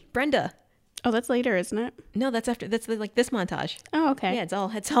employee, Brenda. Oh, that's later, isn't it? No, that's after. That's like this montage. Oh, okay. Yeah,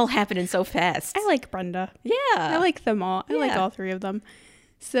 it's all happening so fast. I like Brenda. Yeah, I like them all. I like Yeah. all 3 of them.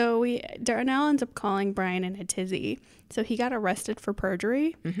 So Darnell ends up calling Brian in a tizzy. So he got arrested for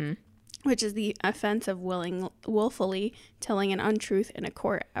perjury, which is the offense of willfully telling an untruth in a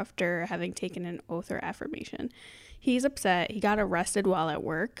court after having taken an oath or affirmation. He's upset. He got arrested while at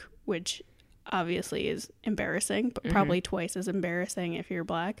work, which obviously is embarrassing, but probably twice as embarrassing if you're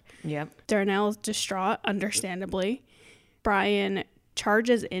black. Yep. Darnell's distraught, understandably. Brian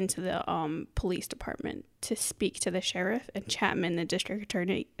charges into the police department to speak to the sheriff, and Chapman, the district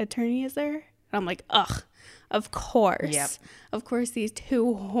attorney is there. And I'm like, ugh, of course. Yep. Of course these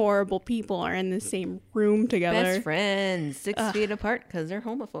 2 horrible people are in the same room together. Best friends, 6 feet apart because they're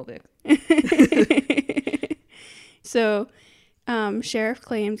homophobic. So sheriff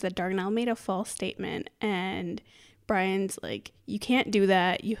claims that Darnell made a false statement, and Brian's like, you can't do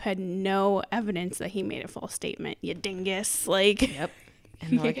that. You had no evidence that he made a false statement, you dingus. Like, Yep.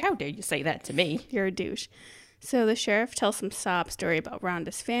 And they're like, how dare you say that to me? You're a douche. So the sheriff tells some sob story about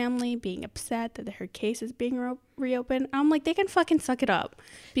Rhonda's family being upset that her case is being reopened. I'm like, they can fucking suck it up.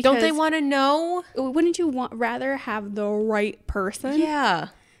 Don't they want to know? Wouldn't you rather have the right person? Yeah.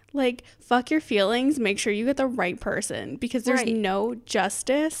 Like, fuck your feelings. Make sure you get the right person, because there's Right. no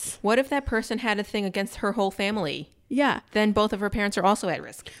justice. What if that person had a thing against her whole family? Yeah. Then both of her parents are also at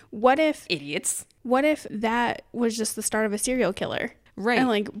risk. What if Idiots. that was just the start of a serial killer? Right. And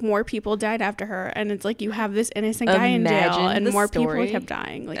like more people died after her, and it's like you have this innocent guy in jail, Imagine and the more story. people kept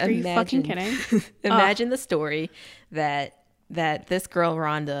dying. Like, are you fucking kidding? Imagine the story that this girl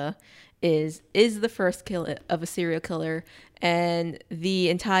Rhonda is the first kill of a serial killer, and the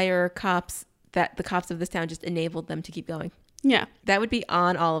entire cops of this town just enabled them to keep going. Yeah. That would be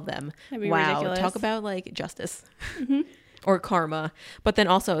on all of them. That'd be wow. ridiculous. Talk about like justice or karma. But then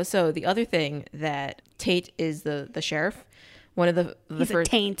also, so the other thing that Tate is the sheriff. One of the He's first a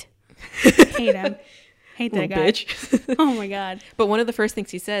taint. Hate him. Hate that little guy. bitch. Oh my God. But one of the first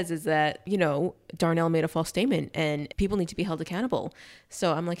things he says is that, Darnell made a false statement and people need to be held accountable.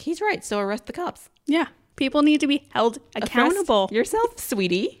 So I'm like, he's right. So arrest the cops. Yeah. People need to be held accountable. Arrest yourself,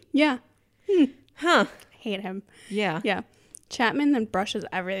 sweetie. Yeah. Huh. hate him. Yeah. Yeah. Chapman then brushes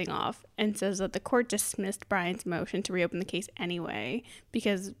everything off and says that the court dismissed Brian's motion to reopen the case anyway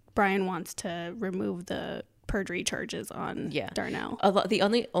because Brian wants to remove the perjury charges on Darnell.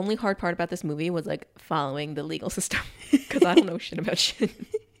 The only hard part about this movie was like following the legal system because I don't know shit about shit.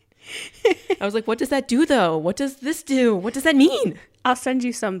 I was like, what does that do though? What does this do? What does that mean? I'll send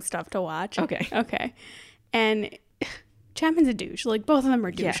you some stuff to watch. Okay. And Chapman's a douche. Like, both of them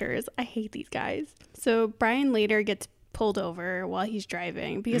are douchers. I hate these guys. So Brian later gets pulled over while he's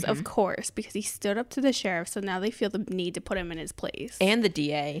driving because, of course, because he stood up to the sheriff. So now they feel the need to put him in his place. And the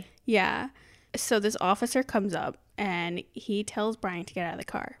DA. Yeah. So this officer comes up and he tells Brian to get out of the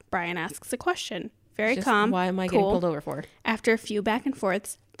car. Brian asks a question. Very calm. Why am I getting pulled over for? After a few back and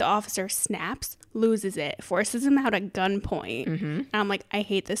forths, the officer snaps, loses it, forces him out at gunpoint. And I'm like, I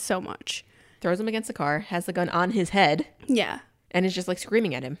hate this so much. Throws him against the car, has the gun on his head. Yeah. And is just like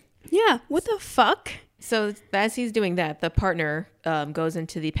screaming at him. Yeah. What the fuck? So as he's doing that, the partner goes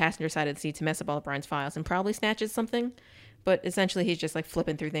into the passenger side of the seat to mess up all of Brian's files and probably snatches something. But essentially, he's just like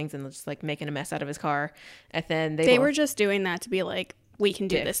flipping through things and just like making a mess out of his car. And then they were just doing that to be like, we can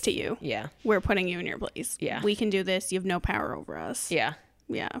do this to you. Yeah. We're putting you in your place. Yeah. We can do this. You have no power over us. Yeah.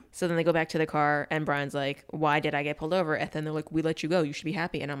 Yeah. So then they go back to the car and Brian's like, why did I get pulled over? And then they're like, we let you go. You should be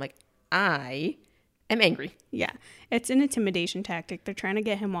happy. And I'm like, I am angry. Yeah. It's an intimidation tactic. They're trying to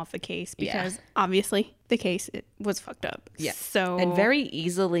get him off the case because obviously the case was fucked up. Yeah. So. And very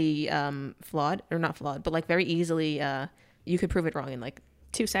easily flawed, or not flawed, but like very easily you could prove it wrong in like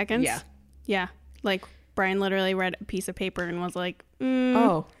 2 seconds. Yeah. Yeah. Like Brian literally read a piece of paper and was like,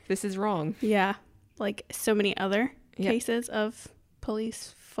 oh, this is wrong. Yeah. Like so many other cases of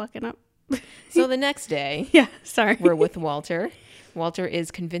police fucking up. So the next day, we're with Walter. Walter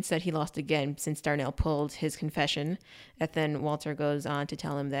is convinced that he lost again since Darnell pulled his confession. And then Walter goes on to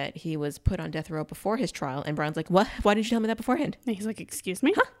tell him that he was put on death row before his trial. And Brian's like, what? Why didn't you tell me that beforehand? And he's like, excuse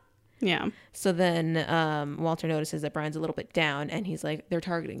me? Huh? Yeah. So then Walter notices that Brian's a little bit down. And he's like, they're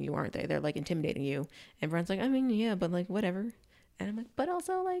targeting you, aren't they? They're like intimidating you. And Brian's like, I mean, yeah, but like whatever. And I'm like, but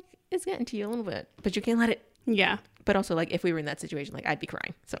also like it's getting to you a little bit. But you can't let it. Yeah. But also, like, if we were in that situation, like, I'd be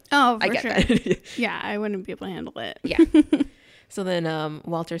crying. So I get sure. that. Yeah, I wouldn't be able to handle it. Yeah. So then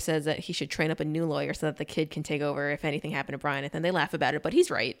Walter says that he should train up a new lawyer so that the kid can take over if anything happened to Brian. And then they laugh about it, but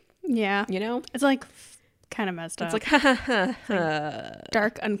he's right. Yeah. You know? It's like kind of messed up. It's like, ha ha ha. Like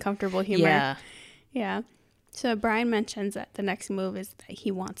dark, uncomfortable humor. Yeah. Yeah. So Brian mentions that the next move is that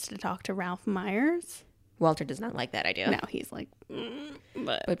he wants to talk to Ralph Myers. Walter does not like that idea. No, he's like,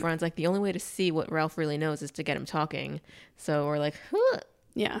 But Brian's like, the only way to see what Ralph really knows is to get him talking. So we're like, huh.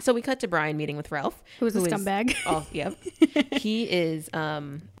 Yeah. So we cut to Brian meeting with Ralph. Who's a scumbag. Oh, yep. He is,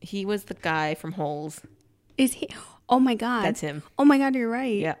 he was the guy from Holes. Is he? Oh my God. That's him. Oh my God, you're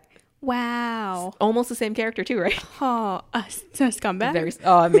right. Yeah. Wow. Almost the same character too, right? Oh, a scumbag.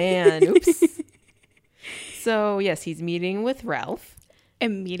 Oh man. Oops. So yes, he's meeting with Ralph.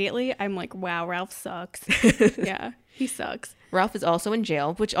 Immediately, I'm like, wow, Ralph sucks. Yeah, he sucks. Ralph is also in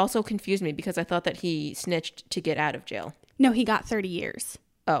jail, which also confused me because I thought that he snitched to get out of jail. No, he got 30 years.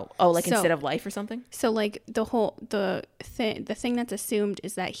 Oh, like instead of life or something? So like the thing that's assumed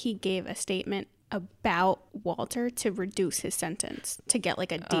is that he gave a statement about Walter to reduce his sentence to get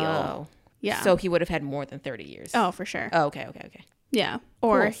like a deal. Oh. Yeah. So he would have had more than 30 years. Oh, for sure. Oh, okay. Yeah.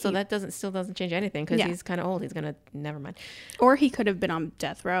 Or cool. So that still doesn't change anything because he's kind of old. He's gonna never mind. Or he could have been on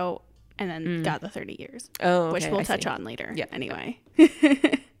death row and then got the 30 years. Oh, okay, which we'll touch on later. Yeah. Anyway.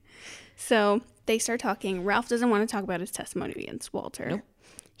 So they start talking. Ralph doesn't want to talk about his testimony against Walter. Nope.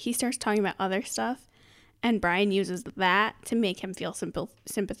 He starts talking about other stuff, and Brian uses that to make him feel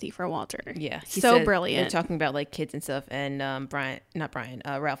sympathy for Walter. Yeah. So brilliant. They're talking about like kids and stuff, and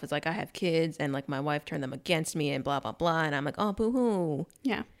Ralph is like, I have kids, and like my wife turned them against me, and blah blah blah, and I'm like, oh boo hoo.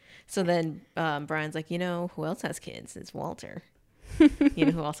 Yeah. So then Brian's like, you know who else has kids? Is Walter. You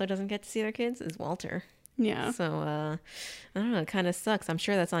know who also doesn't get to see their kids? Is Walter. Yeah. So I don't know. It kind of sucks. I'm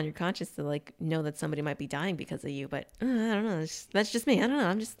sure that's on your conscience to like know that somebody might be dying because of you, but I don't know. That's just me. I don't know.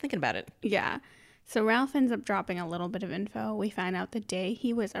 I'm just thinking about it. Yeah. So Ralph ends up dropping a little bit of info. We find out the day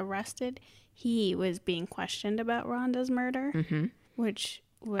he was arrested, he was being questioned about Rhonda's murder, which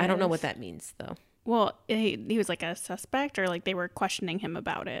was... I don't know what that means, though. Well, he was like a suspect, or like they were questioning him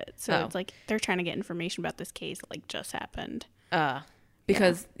about it. So it's like they're trying to get information about this case that like just happened.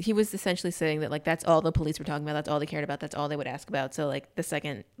 Because he was essentially saying that like that's all the police were talking about. That's all they cared about. That's all they would ask about. So like the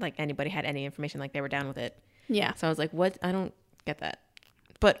second like anybody had any information, like they were down with it. Yeah. So I was like, what? I don't get that.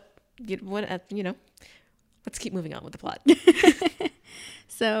 But let's keep moving on with the plot.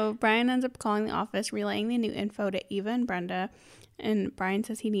 So Brian ends up calling the office, relaying the new info to Eva and Brenda, And Brian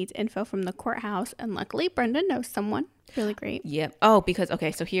says he needs info from the courthouse. And luckily, Brenda knows someone. Really great. Yep. Oh, because,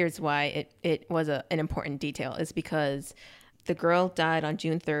 okay, so here's why it was an important detail. Is because the girl died on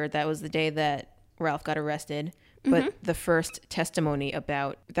June 3rd. That was the day that Ralph got arrested. But the first testimony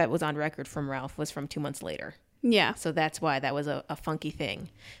about that was on record from Ralph was from 2 months later. Yeah. So that's why that was a funky thing.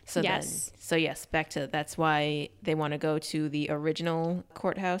 So Yes. yes, back to that's why they want to go to the original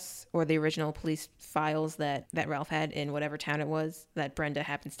courthouse or the original police files that Ralph had in whatever town it was, that Brenda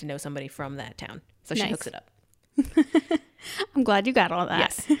happens to know somebody from that town. So she Nice. hooks it up. I'm glad you got all that.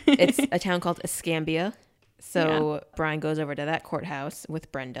 Yes. It's a town called Escambia. So Brian goes over to that courthouse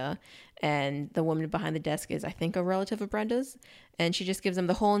with Brenda, and the woman behind the desk is, I think, a relative of Brenda's, and she just gives him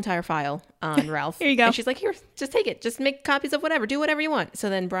the whole entire file on Ralph. Here you go. And she's like, here, just take it. Just make copies of whatever. Do whatever you want. So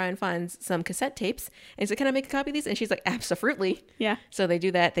then Brian finds some cassette tapes, and he's like, can I make a copy of these? And she's like, absolutely. Yeah. So they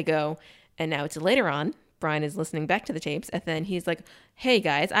do that. They go, and now it's later on. Brian is listening back to the tapes, and then he's like, hey,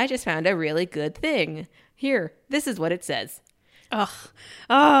 guys, I just found a really good thing. Here, this is what it says. Ugh.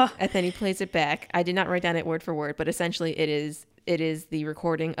 Oh. And then he plays it back. I did not write down it word for word, but essentially it is the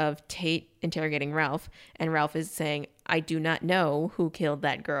recording of Tate interrogating Ralph, and Ralph is saying, I do not know who killed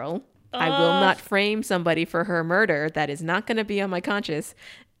that girl. I will not frame somebody for her murder. That is not going to be on my conscience.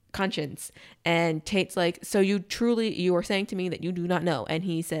 And Tate's like, so you are saying to me that you do not know? And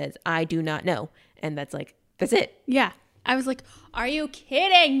he says, I do not know. And that's it. Yeah. I was like, are you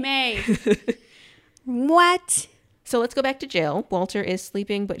kidding me? What? So let's go back to jail. Walter is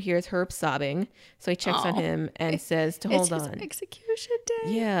sleeping, but hears Herb sobbing. So he checks on him and says to hold It's on. his execution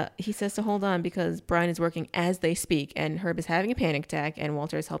day. Yeah, he says to hold on because Brian is working as they speak, and Herb is having a panic attack, and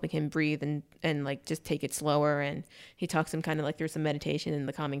Walter is helping him breathe and like just take it slower. And he talks him kind of like through some meditation in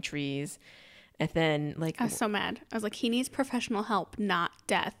the calming trees. And then like I was so mad. I was like, he needs professional help, not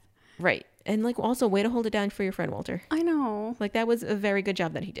death. right. And like also way to hold it down for your friend Walter. I know. Like that was a very good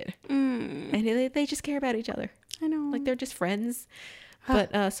job that he did. And they just care about each other. I know. Like they're just friends.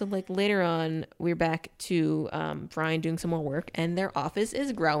 But so like later on, we're back to Brian doing some more work, and their office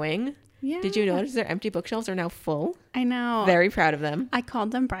is growing. Yeah. Did you notice their empty bookshelves are now full? I know. Very proud of them. I called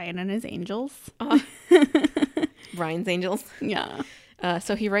them Brian and his angels. Brian's angels. Yeah.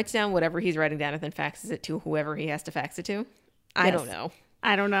 So he writes down whatever he's writing down and then faxes it to whoever he has to fax it to. I Yes. don't know.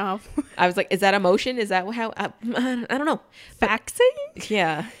 I don't know. I was like, is that emotion? Is that how? I don't know. Faxing?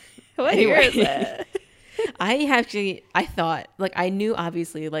 Yeah. What Anyway. year is it? I thought, like, I knew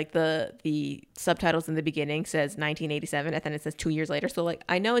obviously, like, the subtitles in the beginning says 1987 and then it says 2 years later. So, like,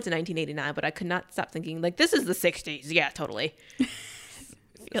 I know it's 1989, but I could not stop thinking, like, this is the 60s. Yeah, totally.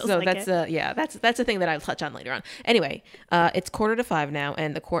 Feels So like that's it. that's a thing that I'll touch on later on. Anyway, it's 4:45 now,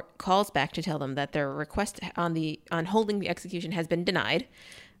 and the court calls back to tell them that their request on holding the execution has been denied.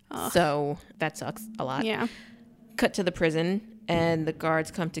 So that sucks a lot. Yeah. Cut to the prison, and the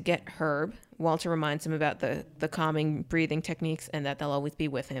guards come to get Herb. Walter reminds him about the calming breathing techniques and that they'll always be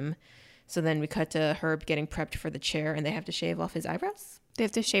with him. So then we cut to Herb getting prepped for the chair, and they have to shave off his eyebrows. They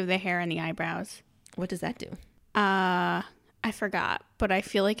have to shave the hair and the eyebrows. What does that do? I forgot, but I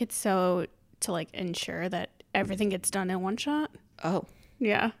feel like it's so to like ensure that everything gets done in one shot. Oh,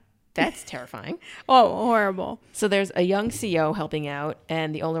 Yeah. that's terrifying. Oh, horrible. So there's a young CO helping out,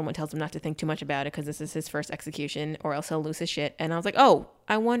 and the older one tells him not to think too much about it because this is his first execution or else he'll lose his shit. And I was like, oh,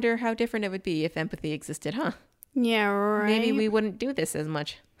 I wonder how different it would be if empathy existed, huh? Yeah, right. Maybe we wouldn't do this as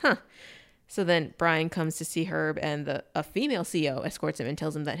much, huh? So then Brian comes to see Herb, and a female CO escorts him and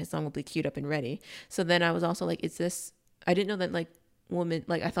tells him that his song will be queued up and ready. So then I was also like, is this... I didn't know that, like, woman...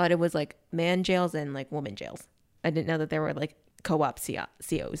 Like, I thought it was, like, man jails and, like, woman jails. I didn't know that there were, like, co-op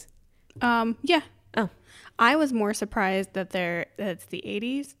COs. Yeah. Oh. I was more surprised that it's the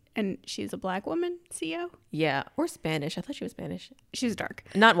 80s and she's a black woman CO. Yeah, or Spanish. I thought she was Spanish. She's dark.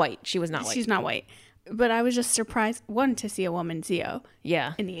 Not white. She was not white. She's not white. But I was just surprised, one, to see a woman CO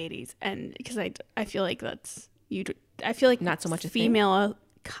Yeah. in the 80s. And because I feel like I feel like Not so much a thing. female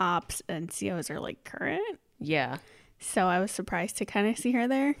cops and COs are like current. Yeah. So I was surprised to kind of see her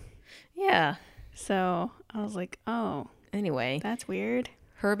there. Yeah. So I was like, oh, Anyway, that's weird.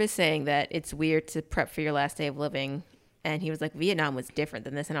 Herb is saying that it's weird to prep for your last day of living. And he was like, Vietnam was different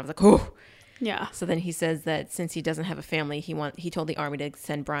than this. And I was like, oh. Yeah. So then he says that since he doesn't have a family, he told the army to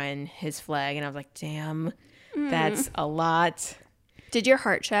send Brian his flag. And I was like, damn, that's a lot. Did your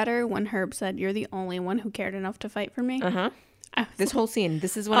heart shatter when Herb said, you're the only one who cared enough to fight for me? Uh-huh. I was This whole scene,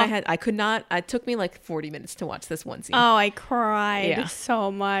 this is when I could not, it took me like 40 minutes to watch this one scene. Oh, I cried Yeah.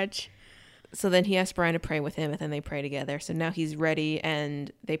 so much. So then he asks Brian to pray with him, and then they pray together. So now he's ready,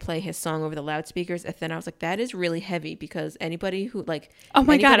 and they play his song over the loudspeakers. And then I was like, that is really heavy, because anybody who oh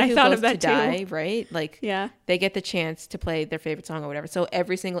my God, I thought goes of that to too. die, right? Like, Yeah. they get the chance to play their favorite song or whatever. So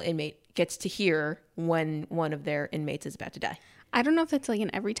every single inmate gets to hear when one of their inmates is about to die. I don't know if it's like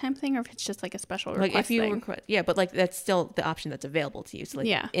an every time thing or if it's just like a special request Like if you thing. request, yeah, but like that's still the option that's available to you. So like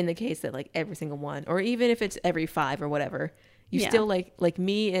Yeah. in the case that like every single one, or even if it's every 5 or whatever, you Yeah. still like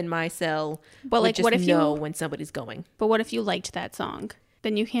me in my cell. But would like, just what if know you? when somebody's going? But what if you liked that song?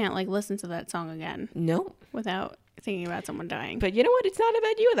 Then you can't like listen to that song again No, without thinking about someone dying. but you know what? It's not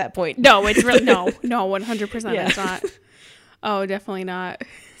about you at that point. No, it's really no, 100%. Yeah. It's not. Oh, definitely not.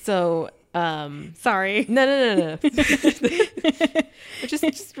 So Sorry. no. We're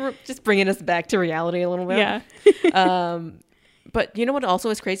just bringing us back to reality a little bit. Yeah. But you know what also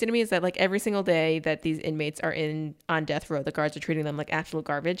is crazy to me is that like every single day that these inmates are on death row, the guards are treating them like absolute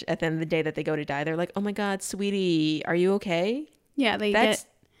garbage. At the end of the day that they go to die, they're like, "Oh my God, sweetie, are you okay?" Yeah, That's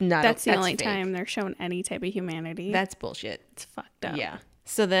not. that's the only fake. time they're shown any type of humanity. That's bullshit. It's fucked up. Yeah.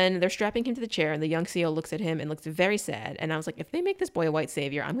 So then they're strapping him to the chair, and the young CO looks at him and looks very sad. And I was like, if they make this boy a white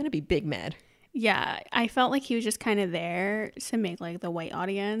savior, I'm gonna be big mad. Yeah, I felt like he was just kind of there to make like the white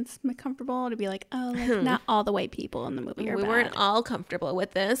audience comfortable, to be like, oh, like not all the white people in the movie are We bad. weren't all comfortable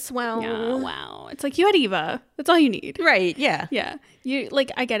with this. Well, Yeah, wow. It's like you had Eva. That's all you need. right? Yeah. Yeah. You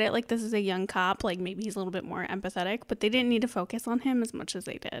like I get it, like this is a young cop, like maybe he's a little bit more empathetic, but they didn't need to focus on him as much as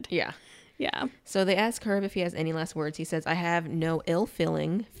they did. Yeah. Yeah. So they ask Herb if he has any last words. He says, I have no ill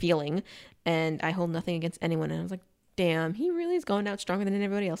feeling, and I hold nothing against anyone. And I was like, damn, he really is going out stronger than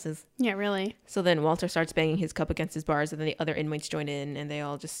everybody else is. Yeah, really. So then Walter starts banging his cup against his bars, and then the other inmates join in, and they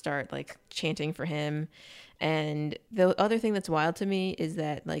all just start like chanting for him. And the other thing that's wild to me is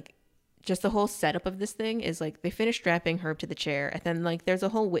that like just the whole setup of this thing is like they finish strapping Herb to the chair, and then like there's a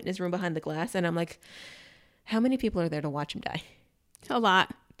whole witness room behind the glass, and I'm like, how many people are there to watch him die? A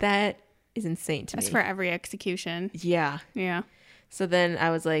lot. That is insane to me. That's for every execution. Yeah. Yeah. So then I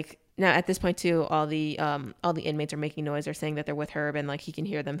was like, now at this point too, all the inmates are making noise. They're saying that they're with Herb, and like he can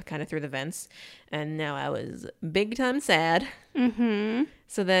hear them kind of through the vents. And now I was big time sad. Mm-hmm.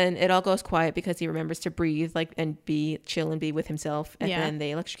 So then it all goes quiet because he remembers to breathe, like, and be chill and be with himself. And Yeah. then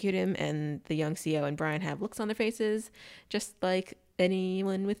they electrocute him, and the young CO and Brian have looks on their faces, just like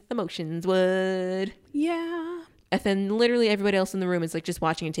anyone with emotions would. Yeah. And then literally everybody else in the room is like just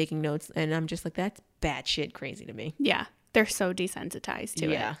watching and taking notes, and I'm just like, that's batshit crazy to me. Yeah. They're so desensitized to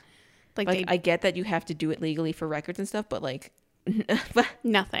Yeah. it. Like Like they I get that you have to do it legally for records and stuff, but like,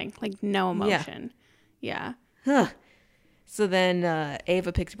 nothing. Like no emotion. Yeah. So then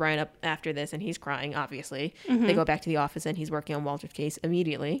Ava picks Brian up after this, and he's crying, obviously. Mm-hmm. They go back to the office, and he's working on Walter's case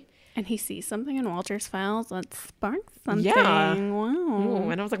immediately. And he sees something in Walter's files that sparks something. Yeah. Wow. Ooh,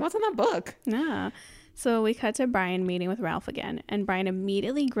 and I was like, what's in that book? Yeah. So we cut to Brian meeting with Ralph again, and Brian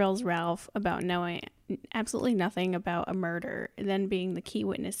immediately grills Ralph about knowing absolutely nothing about a murder, then being the key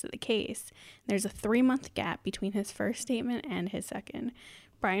witness to the case. There's a 3-month gap between his first statement and his second.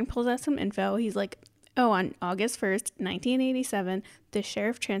 Brian pulls out some info. He's like, oh, on August 1st, 1987, the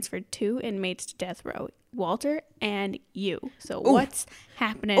sheriff transferred 2 inmates to death row, Walter and you. So what's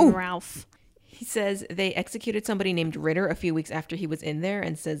happening, Ralph? He says they executed somebody named Ritter a few weeks after he was in there,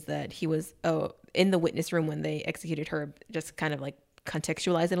 and says that he was in the witness room when they executed Herb, just kind of like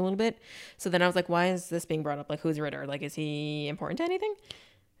contextualize it a little bit. So then I was like, why is this being brought up? Like, who's Ritter? Like, is he important to anything?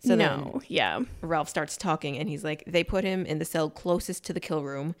 So No. Yeah. then Ralph starts talking, and he's like, they put him in the cell closest to the kill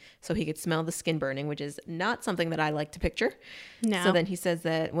room so he could smell the skin burning, which is not something that I like to picture. No. So then he says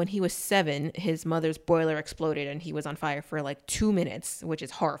that when he was 7, his mother's boiler exploded and he was on fire for like 2 minutes, which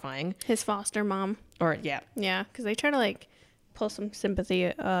is horrifying. His foster mom. Or yeah. Yeah, because they try to like pull some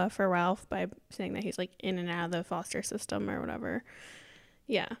sympathy for Ralph by saying that he's like in and out of the foster system or whatever.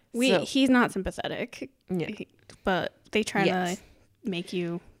 Yeah, he's not sympathetic. Yeah. But they try Yes. to make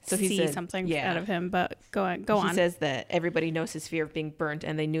you So he see said- something yeah. out of him. But go He on. says that everybody knows his fear of being burnt,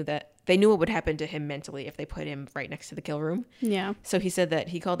 and they knew what would happen to him mentally if they put him right next to the kill room. Yeah, So he said that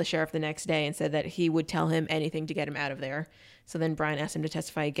he called the sheriff the next day and said that he would tell him anything to get him out of there. So then Brian asked him to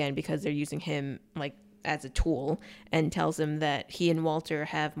testify again because they're using him like as a tool, and tells him that he and Walter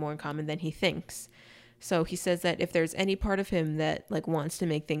have more in common than he thinks. So he says that if there's any part of him that like wants to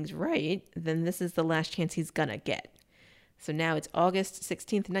make things right, then this is the last chance he's gonna get. So now it's August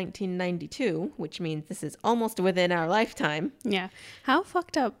 16th, 1992, which means this is almost within our lifetime. yeah. How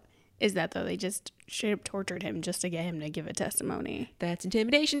fucked up is that though? They just straight up tortured him just to get him to give a testimony. That's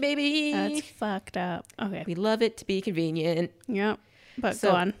intimidation, baby. That's fucked up. Okay. We love it to be convenient. Yep. But So,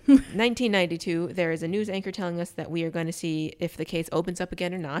 go on. 1992, there is a news anchor telling us that we are going to see if the case opens up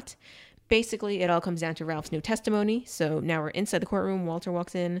again or not. basically, it all comes down to Ralph's new testimony. So now we're inside the courtroom. Walter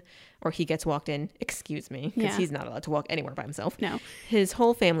walks in, or he gets walked in. Excuse me, because he's not allowed to walk anywhere by himself. No. His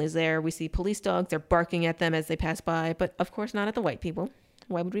whole family's there. We see police dogs. They're barking at them as they pass by, but of course not at the white people.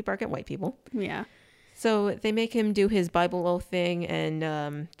 Why would we bark at white people? Yeah. So they make him do his Bible oath thing and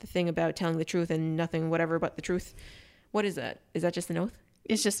the thing about telling the truth and nothing whatever but the truth. What is that? Is that just an oath?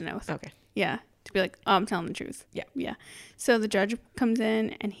 It's just an oath. Okay. Yeah. To be like, oh, I'm telling the truth. Yeah. Yeah. So the judge comes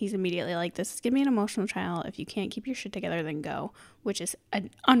in and he's immediately like, this is going to be an emotional trial. If you can't keep your shit together, then go, which is an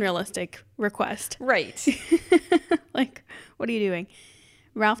unrealistic request. Right. Like, what are you doing?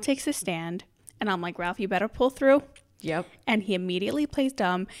 Ralph takes a stand and I'm like, Ralph, you better pull through. Yep. And he immediately plays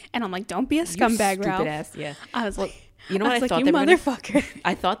dumb. And I'm like, don't be a scumbag, stupid Ralph. Ass. Yeah. I was like, you know what I thought you they were motherfucker.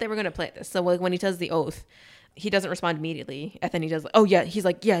 I thought they were gonna play this. So like when he does the oath, he doesn't respond immediately, and then he does. Oh yeah, he's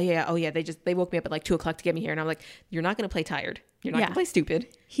like yeah. Oh yeah, they woke me up at like 2:00 to get me here, and I'm like, you're not gonna play tired. You're not gonna play stupid.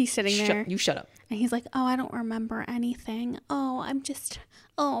 He's sitting there. You shut up. And he's like, oh, I don't remember anything. Oh,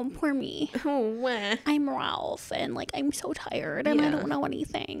 poor me. Oh, wah. I'm Ralph, and like I'm so tired, and I don't know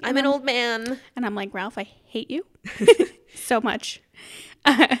anything. I'm an old man. And I'm like, Ralph, I hate you so much.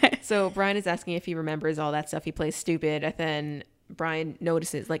 So Brian is asking if he remembers all that stuff. He plays stupid, and then Brian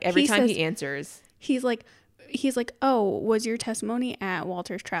notices, like every time he answers, he's like, oh, was your testimony at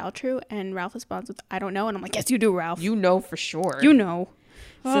Walter's trial true? And Ralph responds with, I don't know. And I'm like, yes, you do, Ralph. You know for sure. You know.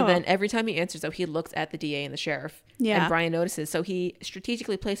 So then every time he answers, though, he looks at the DA and the sheriff. Yeah. And Brian notices. So he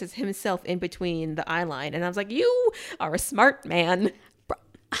strategically places himself in between the eye line. And I was like, you are a smart man.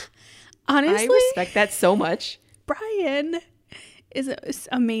 Honestly, I respect that so much. Brian is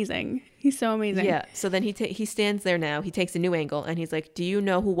amazing. He's so amazing. Yeah. So then he stands there now. He takes a new angle and he's like, do you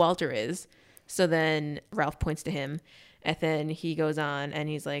know who Walter is? So then Ralph points to him. And then he goes on and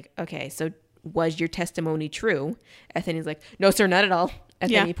he's like, okay, so was your testimony true? And then he's like, no, sir, not at all.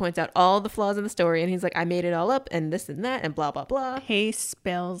 And then he points out all the flaws in the story. And he's like, I made it all up and this and that and blah, blah, blah. He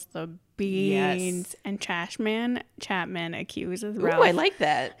spills the beans. Yes. And Chapman accuses Ralph. Ooh, I like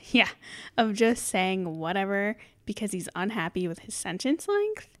that. Yeah. Of just saying whatever because he's unhappy with his sentence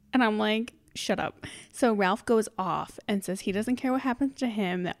length. And I'm like, shut up. So Ralph goes off and says he doesn't care what happens to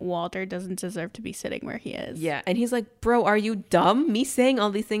him, that Walter doesn't deserve to be sitting where he is. Yeah. And he's like, bro, are you dumb? Me saying all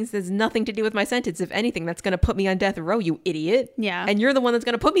these things has nothing to do with my sentence. If anything, that's going to put me on death row, you idiot. Yeah. And you're the one that's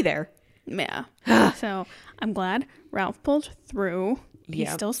going to put me there. Yeah. So I'm glad Ralph pulled through. He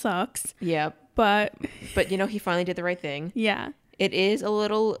still sucks. Yeah. But you know, he finally did the right thing. Yeah. It is a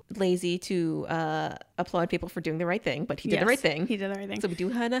little lazy to applaud people for doing the right thing, but he did the right thing. He did the right thing. So we do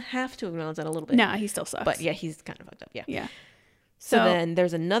kind of have to acknowledge that a little bit. Nah, he still sucks. But yeah, he's kind of fucked up. Yeah. Yeah. So then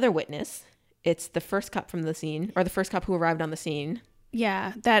there's another witness. It's the first cop from the scene, or the first cop who arrived on the scene.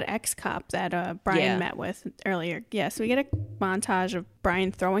 Yeah, that ex-cop that Brian met with earlier. Yeah, so we get a montage of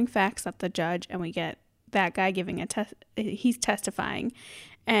Brian throwing facts at the judge, and we get that guy giving he's testifying.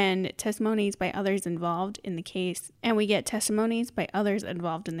 And testimonies by others involved in the case. And we get testimonies by others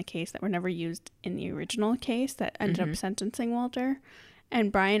involved in the case that were never used in the original case that ended up sentencing Walter.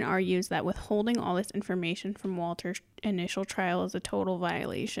 And Brian argues that withholding all this information from Walter's initial trial is a total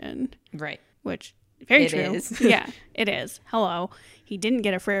violation. Right. Which, very true. It is. Yeah, it is. Hello. He didn't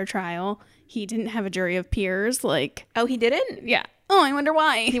get a fair trial. He didn't have a jury of peers. Like, oh, he didn't? Yeah. Oh, I wonder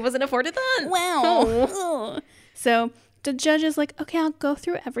why. He wasn't afforded that? Wow. Oh. So the judge is like, okay, I'll go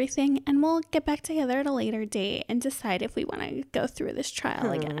through everything and we'll get back together at a later date and decide if we want to go through this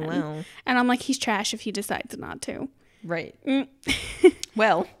trial again. Wow. And I'm like, he's trash if he decides not to. Right.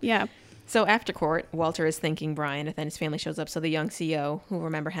 Well. Yeah. So after court, Walter is thanking Brian, and then his family shows up. So the young CEO, who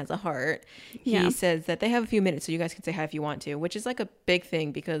remember has a heart, he says that they have a few minutes so you guys can say hi if you want to, which is like a big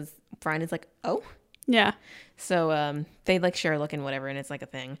thing because Brian is like, oh. Yeah. So they like share a look and whatever, and it's like a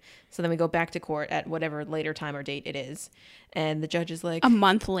thing. So then we go back to court at whatever later time or date it is. And the judge is like... A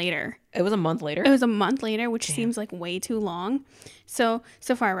month later. It was a month later? It was a month later, which seems like way too long. So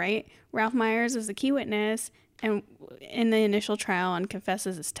far, right? Ralph Myers is the key witness and in the initial trial and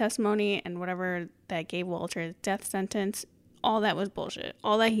confesses his testimony and whatever that gave Walter his death sentence. All that was bullshit.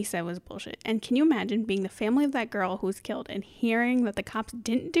 All that he said was bullshit. And can you imagine being the family of that girl who was killed and hearing that the cops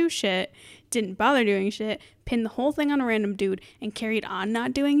didn't do shit, didn't bother doing shit, pinned the whole thing on a random dude, and carried on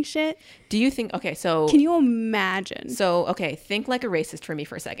not doing shit? Do you think... Okay, so... Can you imagine? So, okay, think like a racist for me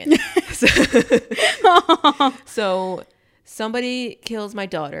for a second. So somebody kills my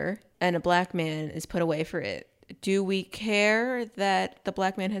daughter and a black man is put away for it. Do we care that the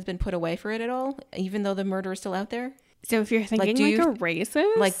black man has been put away for it at all, even though the murder is still out there? So if you're thinking like a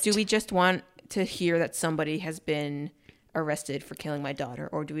racist? Like, do we just want to hear that somebody has been arrested for killing my daughter,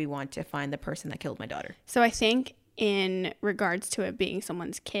 or do we want to find the person that killed my daughter? So I think in regards to it being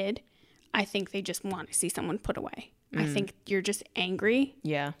someone's kid, I think they just want to see someone put away. I think you're just angry.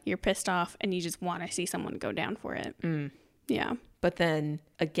 Yeah. You're pissed off and you just want to see someone go down for it. Yeah. But then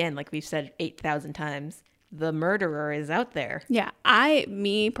again, like we've said 8,000 times, the murderer is out there. Yeah.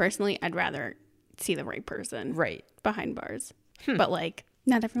 Me personally, I'd rather see the right person Right. behind bars. But like,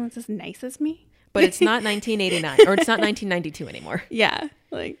 not everyone's as nice as me. But it's not 1989 or it's not 1992 anymore. Yeah.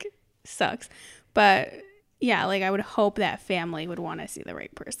 Like, sucks. But yeah, like I would hope that family would want to see the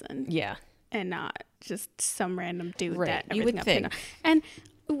right person. Yeah. And not just some random dude Right. that You would everything got think. pinned on.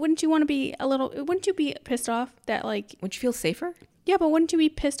 And wouldn't you want to be wouldn't you be pissed off that like, Would you feel safer? yeah, but wouldn't you be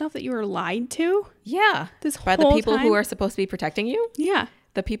pissed off that you were lied to? Yeah. This By the whole people time? who are supposed to be protecting you? Yeah.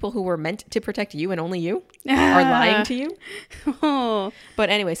 The people who were meant to protect you and only you are lying to you? Oh, But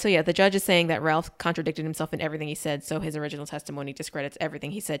anyway, so yeah, the judge is saying that Ralph contradicted himself in everything he said, so his original testimony discredits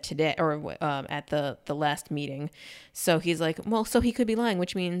everything he said today or at the last meeting. So he's like, well, so he could be lying,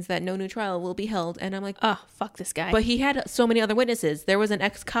 which means that no new trial will be held. And I'm like, oh, fuck this guy. but he had so many other witnesses. There was an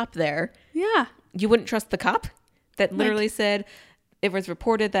ex-cop there. yeah. You wouldn't trust the cop that literally said it was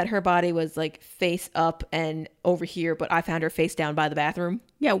reported that her body was like face up and over here, but I found her face down by the bathroom.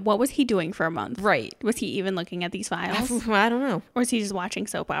 Yeah, what was he doing for a month? Right. Was he even looking at these files? I don't know. Or is he just watching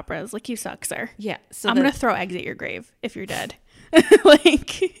soap operas? Like, you suck, sir. Yeah. So I'm going to throw eggs at your grave if you're dead.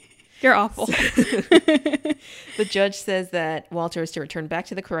 Like, you're awful. The judge says that Walter is to return back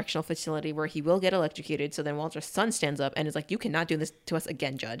to the correctional facility where he will get electrocuted. So then Walter's son stands up and is like, you cannot do this to us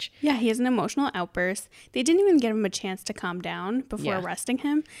again, judge. Yeah, he has an emotional outburst. They didn't even give him a chance to calm down before Yeah. arresting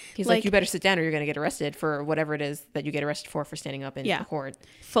him. He's like, you better sit down or you're going to get arrested for whatever it is that you get arrested for standing up in Yeah. court.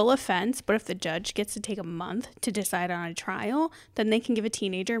 Full offense, but if the judge gets to take a month to decide on a trial, then they can give a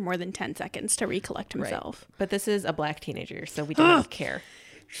teenager more than 10 seconds to recollect himself. But this is a black teenager, so we don't care.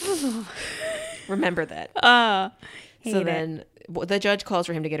 Remember that. Hate So it. then the judge calls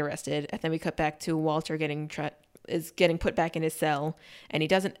for him to get arrested, and then we cut back to Walter getting put back in his cell, and he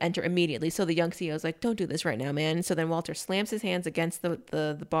doesn't enter immediately. So the young CEO is like, "Don't do this right now, man." So then Walter slams his hands against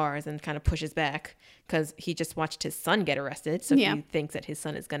the bars and kind of pushes back because he just watched his son get arrested, so Yeah. he thinks that his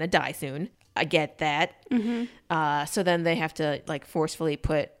son is gonna die soon. I get that. So then they have to like forcefully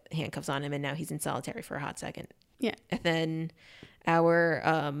put handcuffs on him, and now he's in solitary for a hot second. Yeah. And then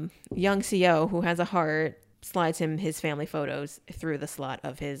our young CO, who has a heart, slides him his family photos through the slot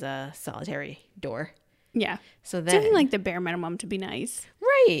of his solitary door. Yeah. So then, Doing like the bare minimum to be nice.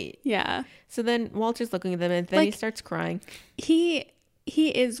 right. Yeah. So then Walter's looking at them, and then he Like- starts crying. He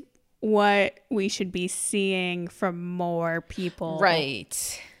is what we should be seeing from more people.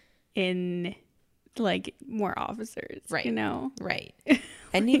 Right. In like more officers. Right. You know? Right.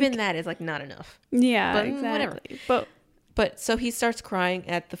 And even that is like not enough. Yeah, But exactly. whatever. But so he starts crying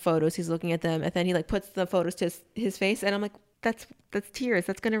at the photos. He's looking at them, and then he like puts the photos to his face, and I'm like, that's tears.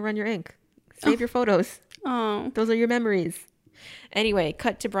 That's gonna run your ink. Save your photos. Oh. Those are your memories. Anyway,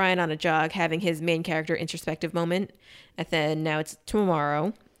 cut to Brian on a jog having his main character introspective moment. And then now it's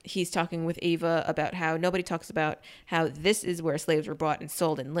tomorrow. He's talking with Ava about how nobody talks about how this is where slaves were bought and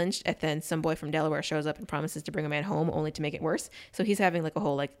sold and lynched. And then some boy from Delaware shows up and promises to bring a man home only to make it worse. So he's having like a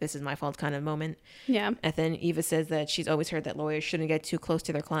whole like this is my fault kind of moment. Yeah. And then Eva says that she's always heard that lawyers shouldn't get too close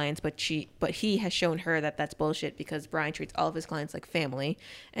to their clients, but he has shown her that that's bullshit because Brian treats all of his clients like family.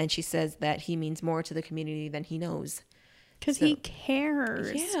 And she says that he means more to the community than he knows. Because he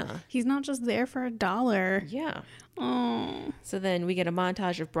cares. Yeah. He's not just there for $1. Yeah. Oh. So then we get a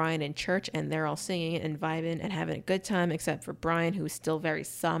montage of Brian in church, and they're all singing and vibing and having a good time, except for Brian, who's still very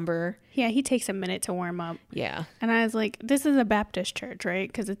somber. Yeah, he takes a minute to warm up. Yeah. And I was like, this is a Baptist church,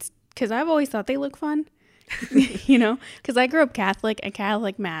 right? Because I've always thought they look fun. You know? Because I grew up Catholic, and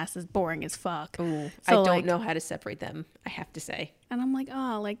Catholic Mass is boring as fuck. Ooh, So, I don't like- know how to separate them, I have to say. And I'm like,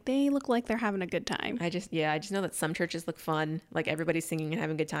 oh, like they look like they're having a good time. I just know that some churches look fun, like everybody's singing and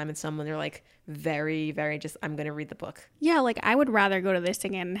having a good time, and some when they're like very, very just, I'm going to read the book. Yeah, like I would rather go to this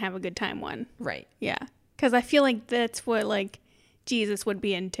again and have a good time one. Right. Yeah. Because I feel like that's what like Jesus would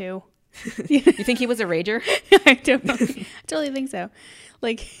be into. You think he was a rager? I don't know. I totally think so.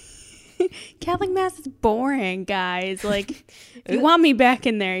 Like, Catholic Mass is boring, guys. Like, if you want me back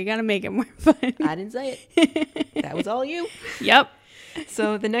in there, you got to make it more fun. I didn't say it. That was all you. Yep.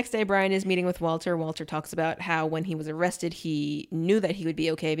 So the next day, Brian is meeting with Walter. Walter talks about how when he was arrested, he knew that he would be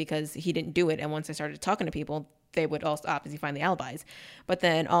okay because he didn't do it. And once I started talking to people, they would all stop as he find the alibis. But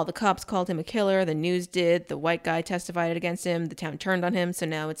then all the cops called him a killer. The news did. The white guy testified against him. The town turned on him. So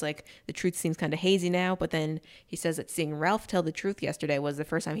now it's like the truth seems kind of hazy now. But then he says that seeing Ralph tell the truth yesterday was the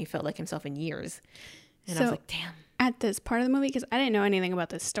first time he felt like himself in years. And I was So- like, damn. At this part of the movie, because I didn't know anything about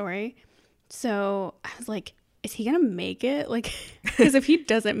this story. So I was like, is he gonna make it? Like, because if he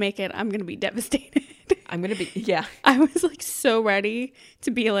doesn't make it, I'm gonna be devastated. I'm gonna be, yeah. I was like so ready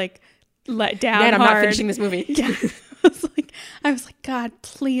to be like let down. Man, I'm hard. not finishing this movie. Yeah. I was like, God,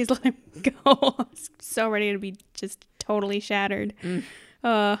 please let him go. I was so ready to be just totally shattered.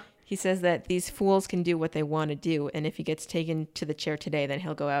 He says that these fools can do what they want to do, and if he gets taken to the chair today, then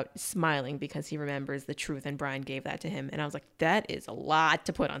he'll go out smiling because he remembers the truth, and Brian gave that to him. And I was like, that is a lot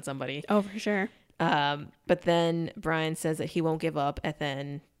to put on somebody. Oh, for sure. But then Brian says that he won't give up, and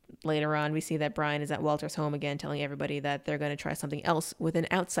then later on we see that Brian is at Walter's home again, telling everybody that they're going to try something else with an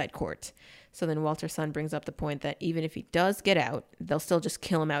outside court. So then Walter's son brings up the point that even if he does get out, they'll still just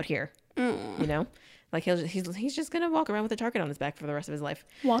kill him out here. You know? Like he's just going to walk around with a target on his back for the rest of his life.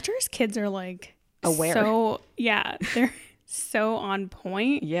 Walter's kids are like aware. So, yeah, they're so on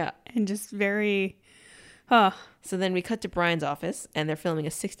point. Yeah. And just very, So then we cut to Brian's office, and they're filming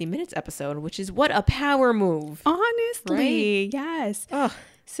a 60 Minutes episode, which is what a power move. honestly, Right? yes. Oh,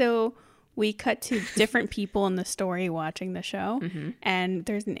 So we cut to different people in the story watching the show. And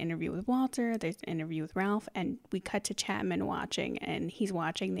there's an interview with Walter. There's an interview with Ralph. And we cut to Chapman watching. And he's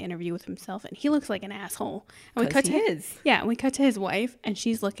watching the interview with himself. And he looks like an asshole. And we cut to his. Yeah, and we cut to his wife. And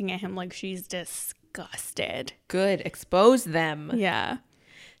she's looking at him like she's disgusted. Good. Expose them. Yeah.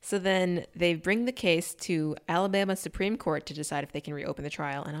 So then they bring the case to Alabama Supreme Court to decide if they can reopen the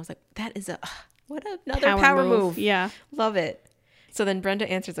trial. And I was like, that is what another power move. Yeah. Love it. So then Brenda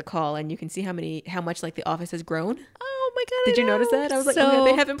answers a call, and you can see how much like the office has grown. Oh my God. Did you notice that? I was like, oh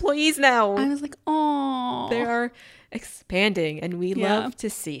yeah, they have employees now. I was like, oh. They are expanding, and we love to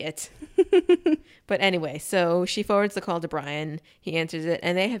see it. But anyway, so she forwards the call to Brian. He answers it,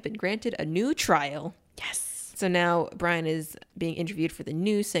 and they have been granted a new trial. Yes. So now Brian is being interviewed for the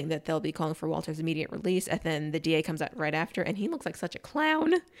news, saying that they'll be calling for Walter's immediate release. And then the DA comes out right after, and he looks like such a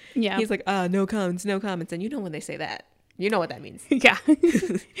clown. Yeah. He's like, no comments, no comments. And you know when they say that. You know what that means. Yeah.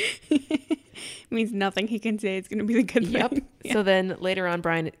 Means nothing he can say is going to be the good thing. Yep. Yeah. So then later on,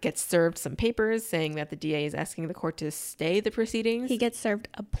 Brian gets served some papers saying that the DA is asking the court to stay the proceedings. He gets served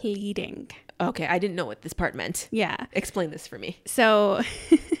a pleading. Okay, I didn't know what this part meant. Yeah. Explain this for me. So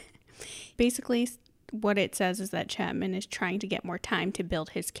basically what it says is that Chapman is trying to get more time to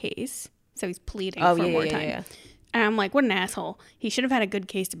build his case. So he's pleading for more time. Yeah. And I'm like, what an asshole. He should have had a good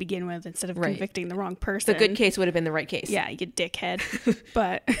case to begin with instead of convicting the wrong person. The good case would have been the right case. Yeah, you dickhead.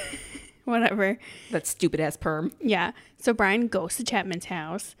 But whatever. That stupid ass perm. Yeah. So Brian goes to Chapman's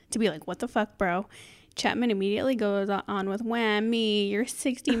house to be like, what the fuck, bro? Chapman immediately goes on with, whammy, your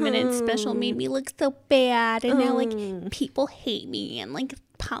 60 Minutes special made me look so bad. And now, like, people hate me. And, like,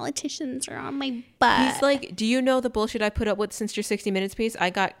 politicians are on my butt. He's like, do you know the bullshit I put up with since your 60 Minutes piece? I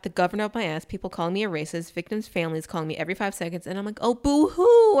got the governor up my ass, people calling me a racist, victims' families calling me every 5 seconds. And I'm like, oh,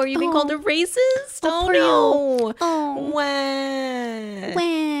 boo-hoo. Are you being called a racist? Oh, no. Oh. Wah.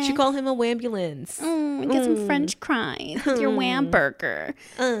 Wah. Should call him a wambulance. Get some French fries with your wham burger.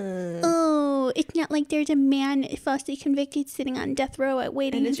 Oh, it's not like there's a man falsely convicted sitting on death row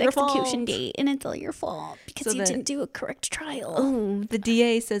awaiting his execution date, and it's all your fault because you didn't do a correct trial. Oh, the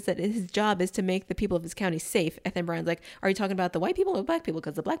DA says that his job is to make the people of his county safe. And then Brian's like, are you talking about the white people or black people?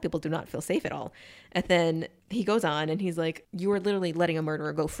 Because the black people do not feel safe at all. And then he goes on and he's like, you are literally letting a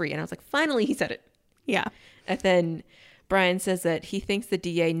murderer go free. And I was like, finally, he said it. Yeah. And then Brian says that he thinks the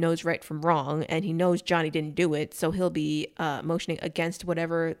DA knows right from wrong, and he knows Johnny didn't do it, so he'll be motioning against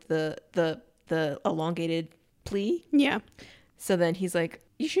whatever the elongated plea. Yeah. So then he's like,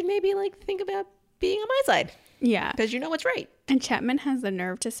 you should maybe like think about being on my side. Yeah. Because you know what's right. And Chapman has the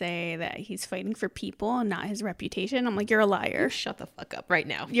nerve to say that he's fighting for people and not his reputation. I'm like, you're a liar. Shut the fuck up right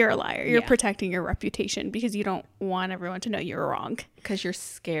now. You're a liar. You're protecting your reputation because you don't want everyone to know you're wrong. Because you're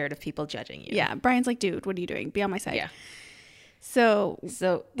scared of people judging you. Yeah. Brian's like, dude, what are you doing? Be on my side. Yeah. So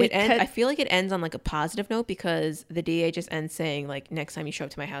I feel like it ends on like a positive note because the DA just ends saying like, next time you show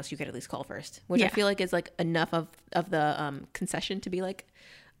up to my house, you could at least call first, which I feel like is like enough of the concession to be like,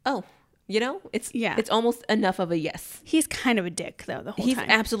 oh, you know, it's almost enough of a yes. He's kind of a dick though the whole time. He's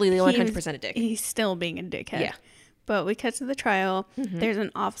absolutely 100% a dick. He's still being a dickhead. Yeah. But we cut to the trial. There's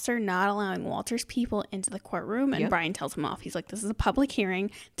an officer not allowing Walter's people into the courtroom, and Brian tells him off. He's like, this is a public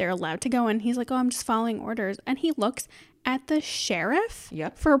hearing. They're allowed to go in. He's like, oh, I'm just following orders. And he looks at the sheriff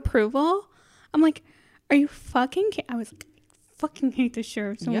for approval. I'm like, are you fucking I was like, I fucking hate the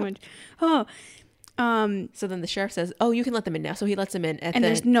sheriff so much. Oh. So then the sheriff says, oh, you can let them in now. So he lets them in. And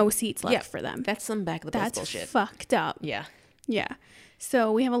there's no seats left for them. That's some back of the bus bullshit. That's fucked up. Yeah. Yeah.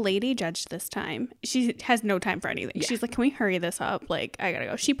 So we have a lady judge this time. She has no time for anything. Yeah. She's like, can we hurry this up? Like, I gotta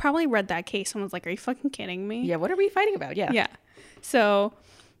go. She probably read that case and was like, are you fucking kidding me? Yeah, what are we fighting about? Yeah. Yeah. So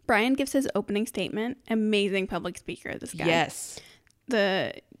Brian gives his opening statement. Amazing public speaker, this guy. Yes.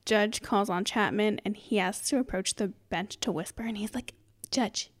 The judge calls on Chapman, and he asks to approach the bench to whisper, and he's like,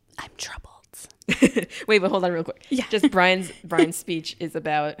 Judge, I'm troubled. Wait, but hold on real quick. Yeah. Just Brian's speech is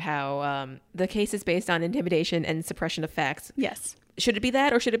about how the case is based on intimidation and suppression of facts. Yes. Should it be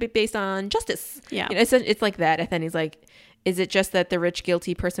that, or should it be based on justice? Yeah. You know, it's like that. And then he's like, is it just that the rich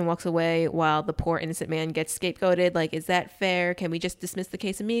guilty person walks away while the poor innocent man gets scapegoated? Like, is that fair? Can we just dismiss the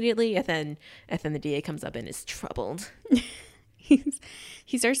case immediately? And then the DA comes up and is troubled.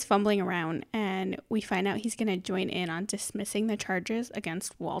 He starts fumbling around, and we find out he's going to join in on dismissing the charges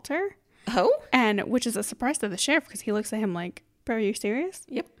against Walter. Oh? And which is a surprise to the sheriff, because he looks at him like, bro, are you serious?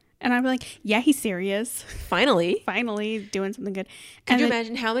 Yep. And I'm like, yeah, he's serious. Finally Doing something good. Could you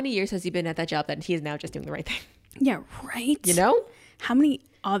imagine how many years has he been at that job that he is now just doing the right thing? Yeah, right. You know? How many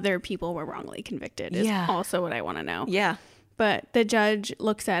other people were wrongly convicted is also what I want to know. Yeah. But the judge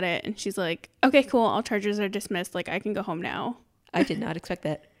looks at it and she's like, okay, cool. All charges are dismissed. Like, I can go home now. I did not expect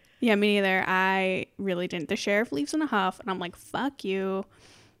that. Yeah, me neither. I really didn't. The sheriff leaves in a huff and I'm like, fuck you.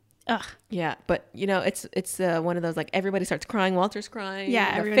 Ugh. Yeah, but you know, it's one of those, like, everybody starts crying. Walter's crying.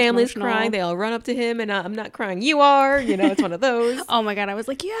 Yeah, the family's emotional. crying. They all run up to him, and I'm not crying. You are. You know, it's one of those. Oh my God. I was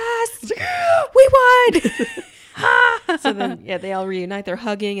like, yes, We won. So then, yeah, they all reunite. They're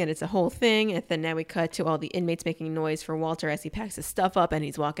hugging, and it's a whole thing. And then now we cut to all the inmates making noise for Walter as he packs his stuff up and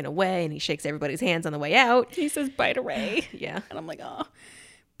he's walking away, and he shakes everybody's hands on the way out. He says, bite away. Yeah. And I'm like, oh.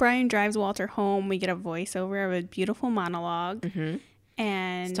 Brian drives Walter home. We get a voiceover of a beautiful monologue. Mm-hmm.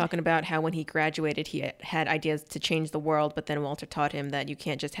 And He's talking about how when he graduated, he had ideas to change the world, but then Walter taught him that you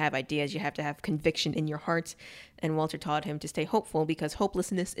can't just have ideas, you have to have conviction in your heart. And Walter taught him to stay hopeful because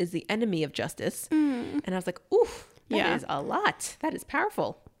hopelessness is the enemy of justice. And I was like, oof, that is a lot. That is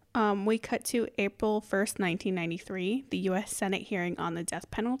powerful. we cut to April 1st, 1993, the U.S. Senate hearing on the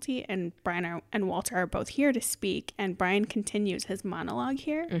death penalty, and Brian and Walter are both here to speak, and Brian continues his monologue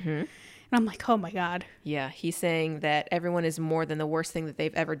here. Mm-hmm. And I'm like, oh my God. Yeah, he's saying that everyone is more than the worst thing that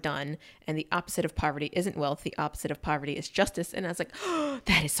they've ever done. And the opposite of poverty isn't wealth. The opposite of poverty is justice. And I was like, oh,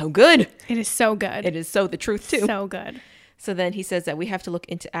 that is so good. It is so good. It is so the truth too. So good. So then he says that we have to look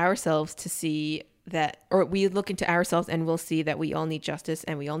into ourselves to see that, or we look into ourselves and we'll see that we all need justice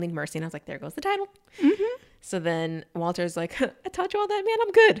and we all need mercy. And I was like, there goes the title. Mm-hmm. So then Walter's like, I taught you all that, man.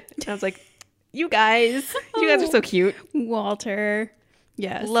 I'm good. And I was like, you guys are so cute. Walter.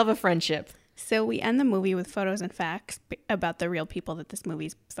 Yes. Love a friendship. So we end the movie with photos and facts about the real people that this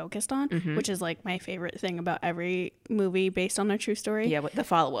movie's focused on, which is like my favorite thing about every movie based on a true story. Yeah, the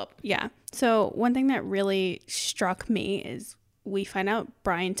follow-up. Yeah. So one thing that really struck me is we find out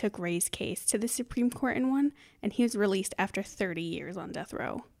Brian took Ray's case to the Supreme Court and won, and he was released after 30 years on death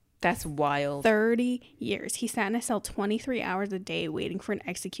row. That's wild. 30 years. He sat in a cell 23 hours a day waiting for an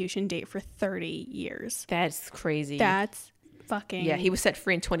execution date for 30 years. That's crazy. That's fucking... Yeah, he was set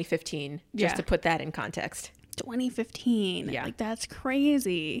free in 2015, just to put that in context. 2015. Yeah. Like, that's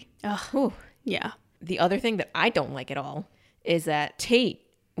crazy. Ugh. Whew. Yeah. The other thing that I don't like at all is that Tate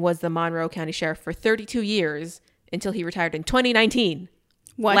was the Monroe County Sheriff for 32 years until he retired in 2019.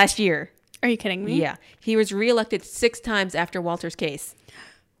 What? Last year. Are you kidding me? Yeah. He was reelected 6 times after Walter's case.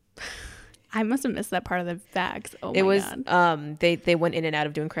 I must have missed that part of the facts. Oh It my was, God. they went in and out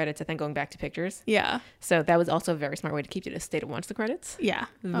of doing credits and then going back to pictures. Yeah. So that was also a very smart way to keep you to stay to watch the credits. Yeah.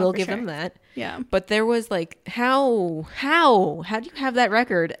 We'll give them that. Yeah. But there was like, how do you have that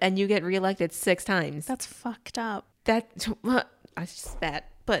record and you get reelected 6 times? That's fucked up. That, I just spat.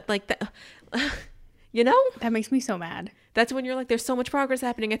 But like that, you know? That makes me so mad. That's when you're like, there's so much progress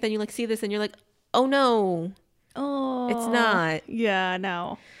happening. And then you like see this and you're like, oh no, Oh. it's not. Yeah,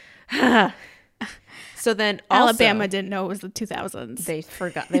 no. So then also, Alabama didn't know it was the 2000s. They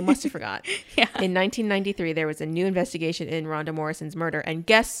forgot. They must have forgot. Yeah. In 1993, there was a new investigation in Rhonda Morrison's murder. And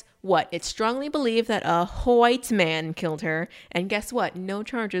guess what? It's strongly believed that a white man killed her. And guess what? No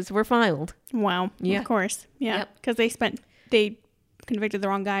charges were filed. Wow. Yeah. Of course. Yeah. Yep. Because they convicted the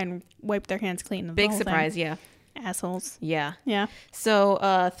wrong guy and wiped their hands clean. of the Big whole surprise. thing. Yeah. Assholes. Yeah. Yeah.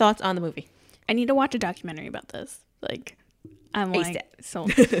 So thoughts on the movie? I need to watch a documentary about this. Like, I'm like, ASAP. so...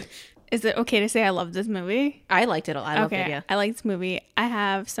 Is it okay to say I love this movie? I liked it a lot. I loved it, yeah. I like this movie. I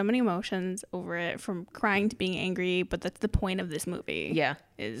have so many emotions over it, from crying to being angry, but that's the point of this movie. Yeah.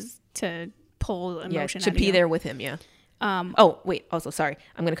 Is to pull Yeah, emotion to out of be you. there with him, yeah. Oh, wait. Also, sorry.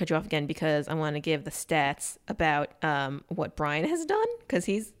 I'm going to cut you off again because I want to give the stats about what Brian has done because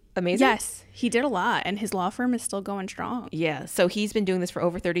he's amazing. Yes, he did a lot, and his law firm is still going strong. Yeah. So he's been doing this for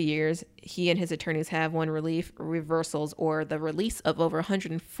over 30 years. He and his attorneys have won relief, reversals, or the release of over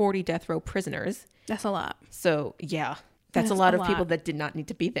 140 death row prisoners. That's a lot. So, yeah. That's a lot of people that did not need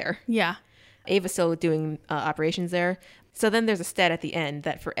to be there. Yeah. Ava's still doing operations there. So then there's a stat at the end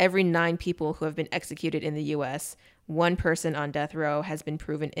that for every 9 people who have been executed in the U.S., 1 person on death row has been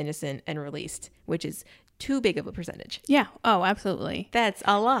proven innocent and released, which is too big of a percentage. Yeah. Oh, absolutely. That's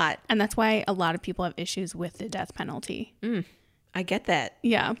a lot. And that's why a lot of people have issues with the death penalty. I get that.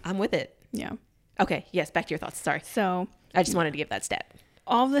 Yeah. I'm with it. Yeah. Okay. Yes. Back to your thoughts. Sorry. So I just wanted to give that stat.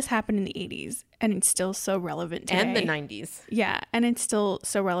 all of this happened in the 80s and it's still so relevant today. And the 90s. Yeah. And it's still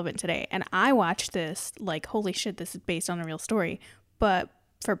so relevant today. And I watched this like, holy shit, this is based on a real story. But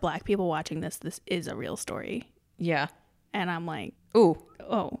for Black people watching this, this is a real story. Yeah. And I'm like, ooh.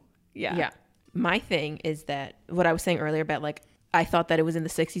 Oh, yeah. Yeah. My thing is that what I was saying earlier about like, I thought that it was in the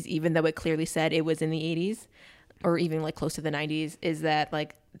 60s, even though it clearly said it was in the 80s or even like close to the 90s, is that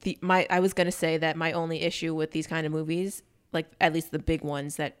like I was going to say that my only issue with these kind of movies, like at least the big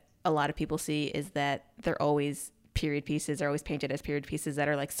ones that a lot of people see, is that they're always period pieces. They're always painted as period pieces that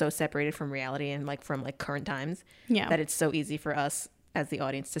are like so separated from reality and like from like current times. Yeah. That it's so easy for us as the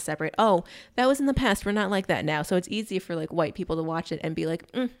audience to separate. Oh, that was in the past. We're not like that now. So it's easy for like white people to watch it and be like,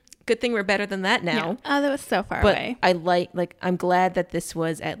 good thing we're better than that now. Yeah. Oh, that was so far but away. I like I'm glad that this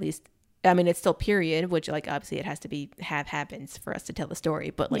was at least, I mean, it's still period, which like obviously it has to have happens for us to tell the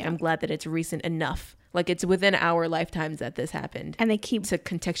story, but like I'm glad that it's recent enough. Like it's within our lifetimes that this happened. And they keep to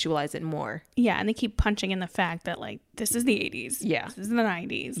contextualize it more. Yeah, and they keep punching in the fact that like this is the 80s. Yeah. This is the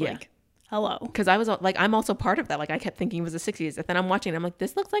 90s. Yeah. Like, hello. Because I was like, I'm also part of that. Like I kept thinking it was the 60s, and then I'm watching and I'm like,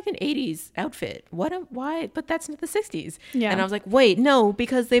 this looks like an 80s outfit. Why? But that's not the 60s. Yeah. And I was like, wait, no,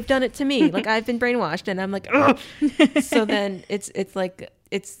 because they've done it to me. Like I've been brainwashed, and I'm like, ugh. So then it's like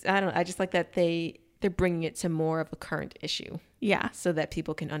I don't know. I just like that they're bringing it to more of a current issue. Yeah. So that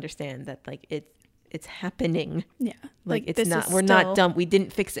people can understand that like it's happening. Yeah. Like it's not. We're not dumb. We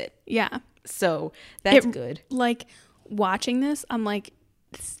didn't fix it. Yeah. So that's good. Like watching this, I'm like,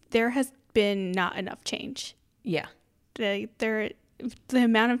 there has been not enough change. Yeah. The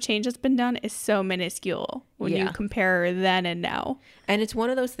amount of change that's been done is so minuscule when you compare then and now. And it's one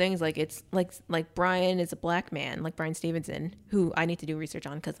of those things, like it's like Brian is a Black man, like Brian Stevenson, who I need to do research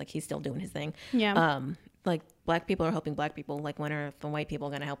on because like he's still doing his thing. Yeah. Like Black people are helping Black people. Like when are the white people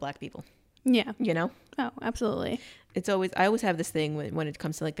going to help Black people? Yeah. You know? Oh, absolutely. I always have this thing when it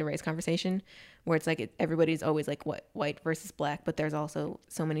comes to like the race conversation where it's like everybody's always like what white versus Black, but there's also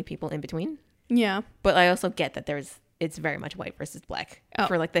so many people in between. Yeah. But I also get that it's very much white versus Black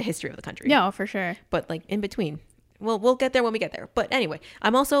for like the history of the country. Yeah, for sure. But like in between. Well, we'll get there when we get there. But anyway,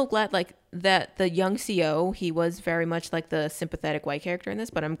 I'm also glad like that the young CO, he was very much like the sympathetic white character in this,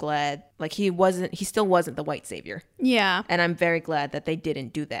 but I'm glad like he still wasn't the white savior. Yeah. And I'm very glad that they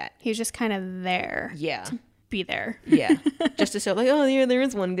didn't do that. He was just kind of there. Yeah. To be there. Yeah. Just to show like, oh yeah, there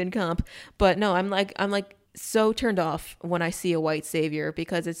is one good cop. But no, I'm like so turned off when I see a white savior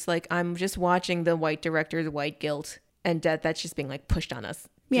because it's like I'm just watching the white director's white guilt, and that's just being like pushed on us.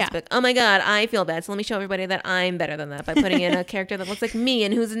 Yeah. Like, oh my God, I feel bad. So let me show everybody that I'm better than that by putting in a character that looks like me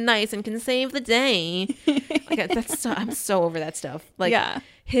and who's nice and can save the day. Like I'm so over that stuff. Like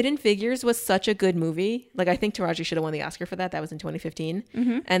Hidden Figures was such a good movie. Like I think Taraji should have won the Oscar for that. That was in 2015.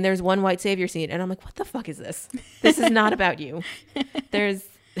 Mm-hmm. And there's one white savior scene, and I'm like, what the fuck is this? This is not about you.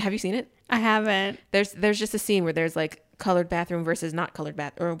 Have you seen it? I haven't. There's just a scene where there's like colored bathroom versus not colored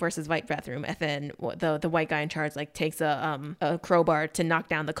or versus white bathroom, and then the white guy in charge like takes a crowbar to knock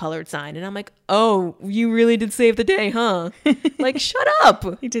down the colored sign, and I'm like, oh, you really did save the day, huh? Like shut up.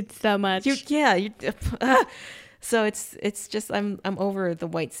 You did so much. So it's just I'm over the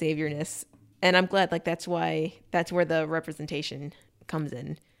white saviorness, and I'm glad like that's where the representation comes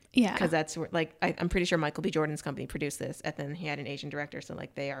in. Yeah, because that's where like I'm pretty sure Michael B. Jordan's company produced this, and then he had an Asian director, so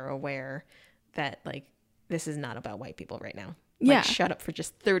like they are aware that like this is not about white people right now. Like, shut up for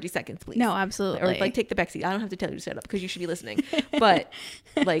just 30 seconds, please. No, absolutely. Or like take the backseat. I don't have to tell you to shut up because you should be listening. But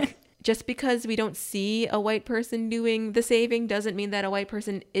like just because we don't see a white person doing the saving doesn't mean that a white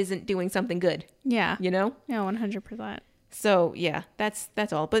person isn't doing something good. Yeah. You know? Yeah, 100%. So yeah,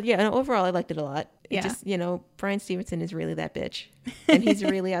 that's all. But yeah, overall I liked it a lot. Yeah. Just, Brian Stevenson is really that bitch. And he's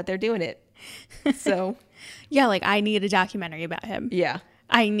really out there doing it. So yeah, like I need a documentary about him. Yeah.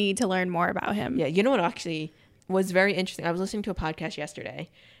 I need to learn more about him. Yeah, you know what actually was very interesting? I was listening to a podcast yesterday,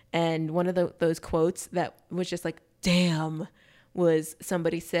 and one of those quotes that was just like, damn, was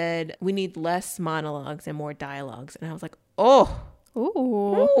somebody said, we need less monologues and more dialogues. And I was like, oh.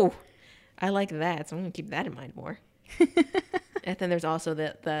 Ooh. I like that. So I'm going to keep that in mind more. And then there's also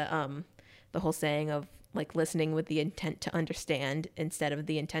the whole saying of like listening with the intent to understand instead of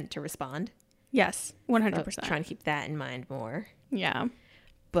the intent to respond. Yes, 100%. So trying to keep that in mind more. Yeah.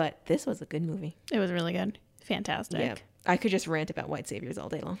 But this was a good movie. It was really good. Fantastic. Yeah. I could just rant about white saviors all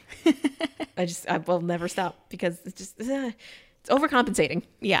day long. I will never stop because it's just, it's overcompensating,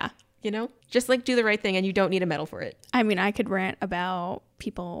 Yeah. you know? Just like do the right thing and you don't need a medal for it. I mean, I could rant about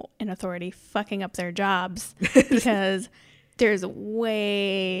people in authority fucking up their jobs because there's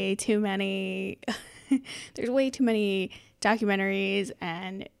way too many documentaries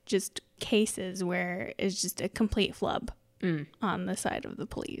and just cases where it's just a complete flub on the side of the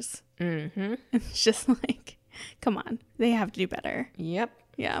police. Mm-hmm. It's just like, come on, they have to do better. Yep.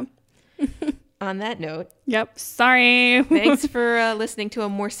 Yeah. On that note, Yep. Sorry. thanks for listening to a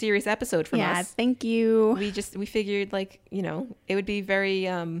more serious episode from Yeah. us. Thank you. We figured like, you know, it would be very,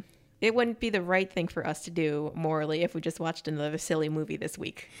 it wouldn't be the right thing for us to do morally if we just watched another silly movie this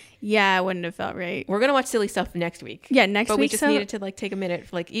week. Yeah, it wouldn't have felt right. We're going to watch silly stuff next week. Yeah, next But week. we just needed to like take a minute,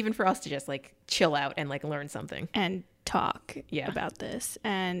 like even for us to just like chill out and like learn something. and talk Yeah. about this.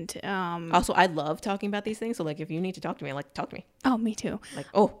 And Also, I love talking about these things. So like if you need to talk to me, like talk to me. oh, me too. Like,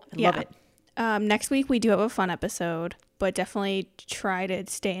 oh, I love it. Next week we do have a fun episode, but definitely try to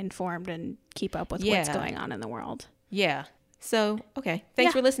stay informed and keep up with what's Yeah. going on in the world. Yeah. So, okay. Thanks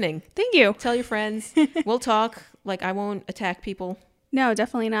Yeah. for listening. Thank you. Tell your friends. We'll talk. Like I won't attack people. No,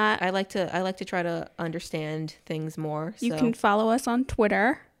 definitely not. I like to try to understand things more. You so, can follow us on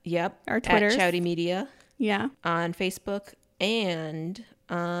Twitter. Yep. Our Twitters. At Chowdy Media Yeah. on Facebook and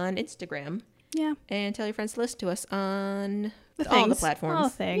on Instagram. Yeah. And tell your friends to listen to us on all the Things. platforms. All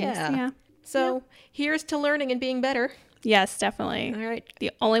things. Yeah. So here's to learning and being better. Yes, definitely. All right.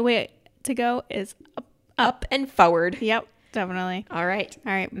 The only way to go is up. Up and forward. Yep, definitely. All right.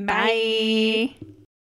 All right. Bye. Bye.